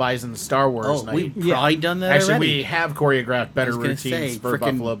Buffalo Bison Star Wars night. we've probably done that Actually, already. we have choreographed I better was gonna routines say, for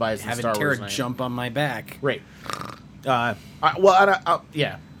frickin' Buffalo Bison having Star Tara Wars night. jump on my back. Right. Yeah.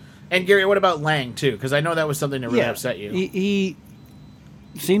 And Gary, what about Lang too? Because I know that was something that really upset you. He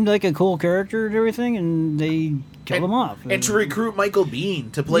seemed like a cool character and everything, and they killed him off. And to recruit Michael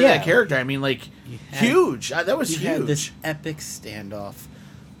Biehn to play Yeah. that character, I mean, like, huge. That was You huge. had this epic standoff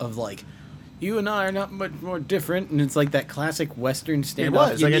of like, you and I are not much more different, and it's like that classic Western standoff.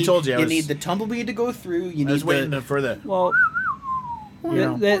 was, like I told you, I you was- need the tumbleweed to go through. You I was need waiting for the. Well,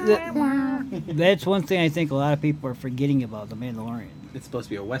 know. that's one thing I think a lot of people are forgetting about The Mandalorian. It's supposed to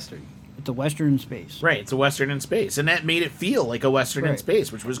be a Western. It's a Western in space. Right, it's a Western in space. And that made it feel like a Western in Right.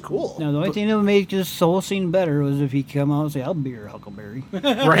 space, which was cool. Now, the only thing that would make this whole scene better was if he come out and say, "I'll be your Huckleberry."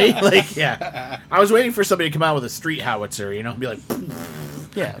 Right? Like, yeah. I was waiting for somebody to come out with a street howitzer, and be like,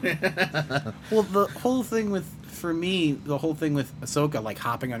 yeah. Well, the whole thing with Ahsoka, like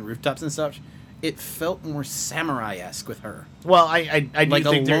hopping on rooftops and stuff, it felt more samurai-esque with her. well, I do Like a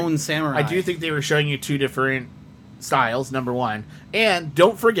think they're- lone samurai. I do think they were showing you two different styles, number one. And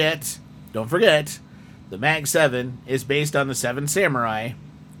don't forget, the Mag 7 is based on the 7 Samurai,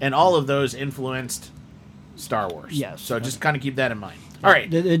 and all of those influenced Star Wars. Yes. So just kind of keep that in mind. All right.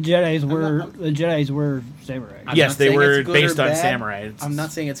 The Jedi's were samurai. I'm Yes, not they saying were it's good based or on bad. samurai. It's- I'm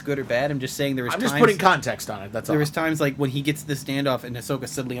not saying it's good or bad. I'm just saying there was I'm times... just putting context on it. That's all. There was times like when he gets the standoff and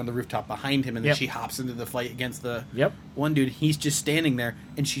Ahsoka's suddenly on the rooftop behind him, and then Yep. she hops into the fight against the Yep. one dude. He's just standing there,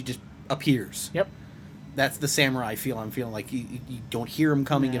 and she just appears. Yep. That's the samurai feel. I'm feeling like you don't hear him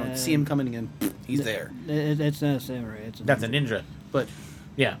coming, you don't see him coming, and he's there. That's not a samurai. That's a ninja. But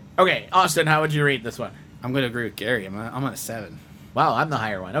Yeah. Okay, Austin, how would you rate this one? I'm going to agree with Gary. I'm on a 7. Wow, I'm the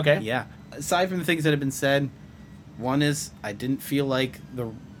higher one. Okay. Yeah. Aside from the things that have been said, one is I didn't feel like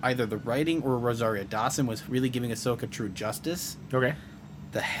either the writing or Rosario Dawson was really giving Ahsoka true justice. Okay.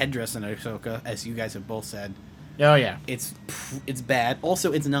 The headdress in Ahsoka, as you guys have both said, Oh, yeah. it's bad.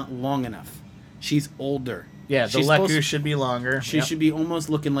 Also, it's not long enough. She's older. Yeah, the She's Leku supposed- should be longer. She Yep. should be almost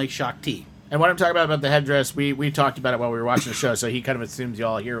looking like Shakti. And what I'm talking about the headdress, we talked about it while we were watching the show, so he kind of assumes you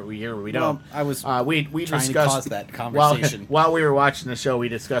all hear what we hear, what we don't. Well, I was we trying to discussed cause that conversation. while we were watching the show. We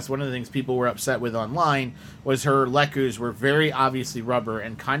discussed one of the things people were upset with online was her Lekus were very obviously rubber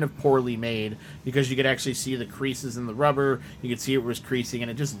and kind of poorly made because you could actually see the creases in the rubber. You could see it was creasing,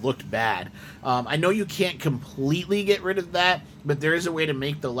 and it just looked bad. I know you can't completely get rid of that, but there is a way to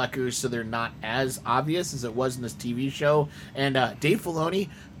make the Lekus so they're not as obvious as it was in this TV show. And Dave Filoni,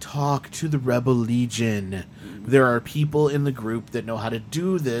 talk to the Rebel Legion. There are people in the group that know how to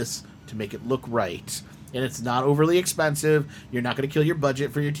do this to make it look right. And it's not overly expensive. You're not going to kill your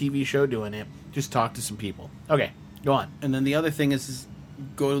budget for your TV show doing it. Just talk to some people. Okay, go on. And then the other thing is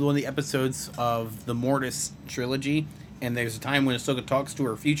go to one of the episodes of the Mortis trilogy, and there's a time when Ahsoka talks to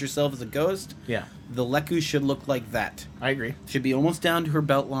her future self as a ghost, Yeah, the Leku should look like that. I agree. Should be almost down to her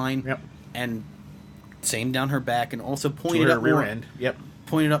belt line. Yep. And same down her back, and also To pointed her up rear more, end. Yep.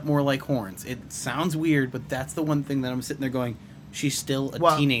 pointed up more like horns. It sounds weird, but that's the one thing that I'm sitting there going, she's still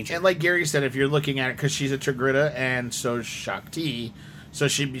a teenager. And like Gary said, if you're looking at it, because she's a Tigrita and so's Shakti, so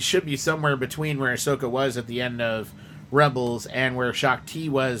she should be somewhere between where Ahsoka was at the end of Rebels and where Shakti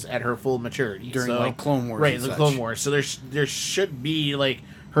was at her full maturity. During, So- like, Clone Wars Right, and the such. Clone Wars. So there should be, like,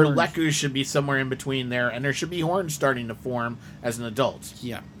 her Leku should be somewhere in between there, and there should be horns starting to form as an adult.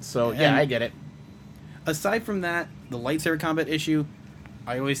 Yeah. So, And- yeah, I get it. Aside from that, the lightsaber combat issue,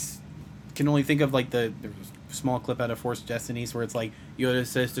 I always can only think of, like, there's a small clip out of Force Destinies where it's like, Yoda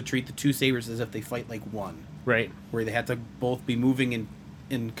says to treat the two sabers as if they fight like one. Right. Where they have to both be moving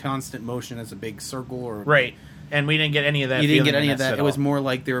in constant motion as a big circle or... Right. And we didn't get any of that. You didn't feeling get any in of that. at It was all. more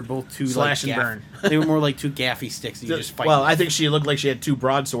like they were both two Slash like, and burn. They were more like two gaffy sticks that you just fight. Well, with. I think she looked like she had two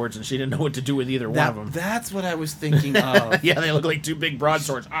broadswords and she didn't know what to do with either one of them. That's what I was thinking of. Yeah, they look like two big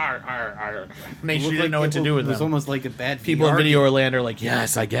broadswords. Arr, arr, arr. And she It looked didn't like know what to do with It was them. almost like a bad People in VR Video Land are like,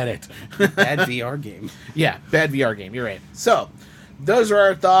 yes, I get it. bad VR game. Yeah, bad VR game. You're right. So, those are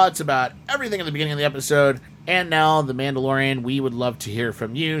our thoughts about everything at the beginning of the episode. And now, The Mandalorian, we would love to hear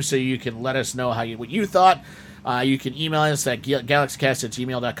from you, so you can let us know what you thought. You can email us at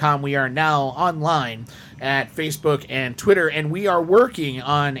galaxycast@gmail.com. We are now online at Facebook and Twitter, and we are working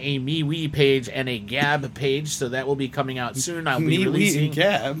on a MeWe page and a Gab page, so that will be coming out soon. I'll be releasing...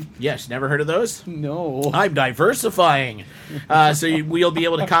 Gab. Yes, never heard of those? No. I'm diversifying. So we'll be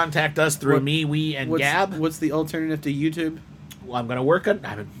able to contact us through MeWe and Gab. What's the alternative to YouTube? Well, I'm going to work on...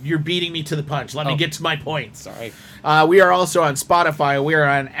 You're beating me to the punch. Let me get to my point. Sorry. We are also on Spotify. We are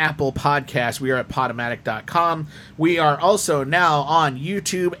on Apple Podcasts. We are at Podomatic.com. We are also now on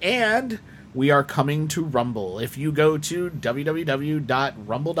YouTube, and we are coming to Rumble. If you go to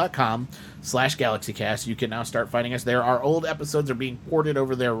www.rumble.com/GalaxyCast, you can now start finding us there. Our old episodes are being ported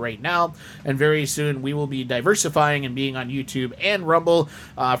over there right now, and very soon we will be diversifying and being on YouTube and Rumble.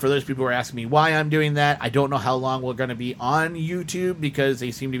 For those people who are asking me why I'm doing that, I don't know how long we're going to be on YouTube because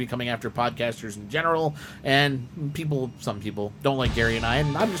they seem to be coming after podcasters in general, and some people don't like Gary and I,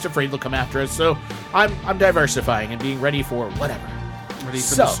 and I'm just afraid they'll come after us. So I'm diversifying and being ready for whatever. Ready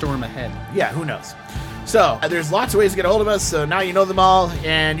for the storm ahead. Yeah, who knows? So, there's lots of ways to get a hold of us, so now you know them all,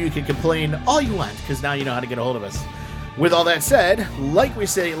 and you can complain all you want, because now you know how to get a hold of us. With all that said, like we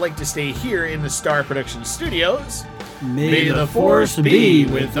say, like to stay here in the Star Production Studios, may the Force be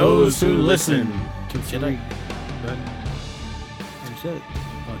with those who listen. Did I? I said it.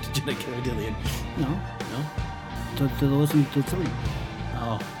 Oh, did I kill a Dillian? No. No? To listen to 3.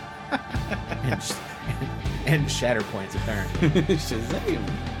 Oh. And shatter points, apparently. Shazam.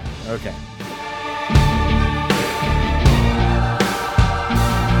 Okay.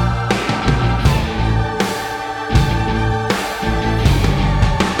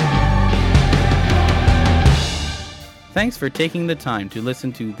 Thanks for taking the time to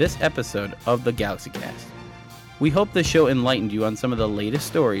listen to this episode of the GalaxyCast. We hope the show enlightened you on some of the latest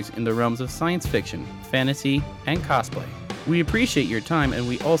stories in the realms of science fiction, fantasy, and cosplay. We appreciate your time and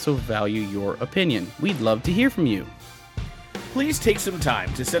we also value your opinion. We'd love to hear from you. Please take some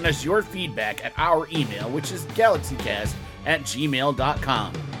time to send us your feedback at our email, which is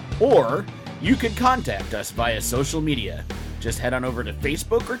galaxycast@gmail.com. Or you can contact us via social media. Just head on over to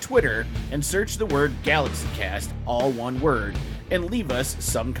Facebook or Twitter and search the word GalaxyCast, all one word, and leave us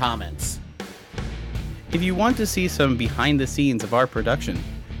some comments. If you want to see some behind the scenes of our production,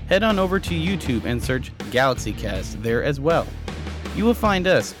 head on over to YouTube and search GalaxyCast there as well. You will find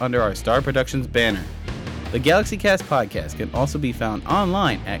us under our Star Productions banner. The GalaxyCast podcast can also be found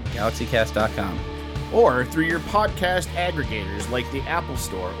online at galaxycast.com. Or through your podcast aggregators like the Apple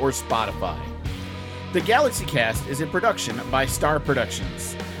Store or Spotify. The GalaxyCast is a production by Star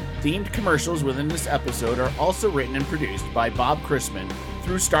Productions. Themed commercials within this episode are also written and produced by Bob Chrisman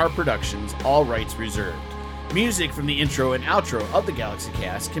through Star Productions, all rights reserved. Music from the intro and outro of the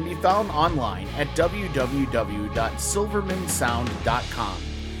GalaxyCast can be found online at www.silvermansound.com.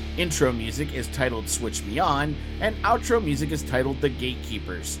 Intro music is titled Switch Me On, and outro music is titled The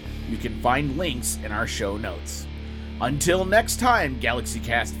Gatekeepers. You can find links in our show notes. Until next time,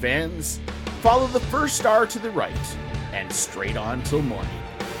 GalaxyCast fans, follow the first star to the right, and straight on till morning.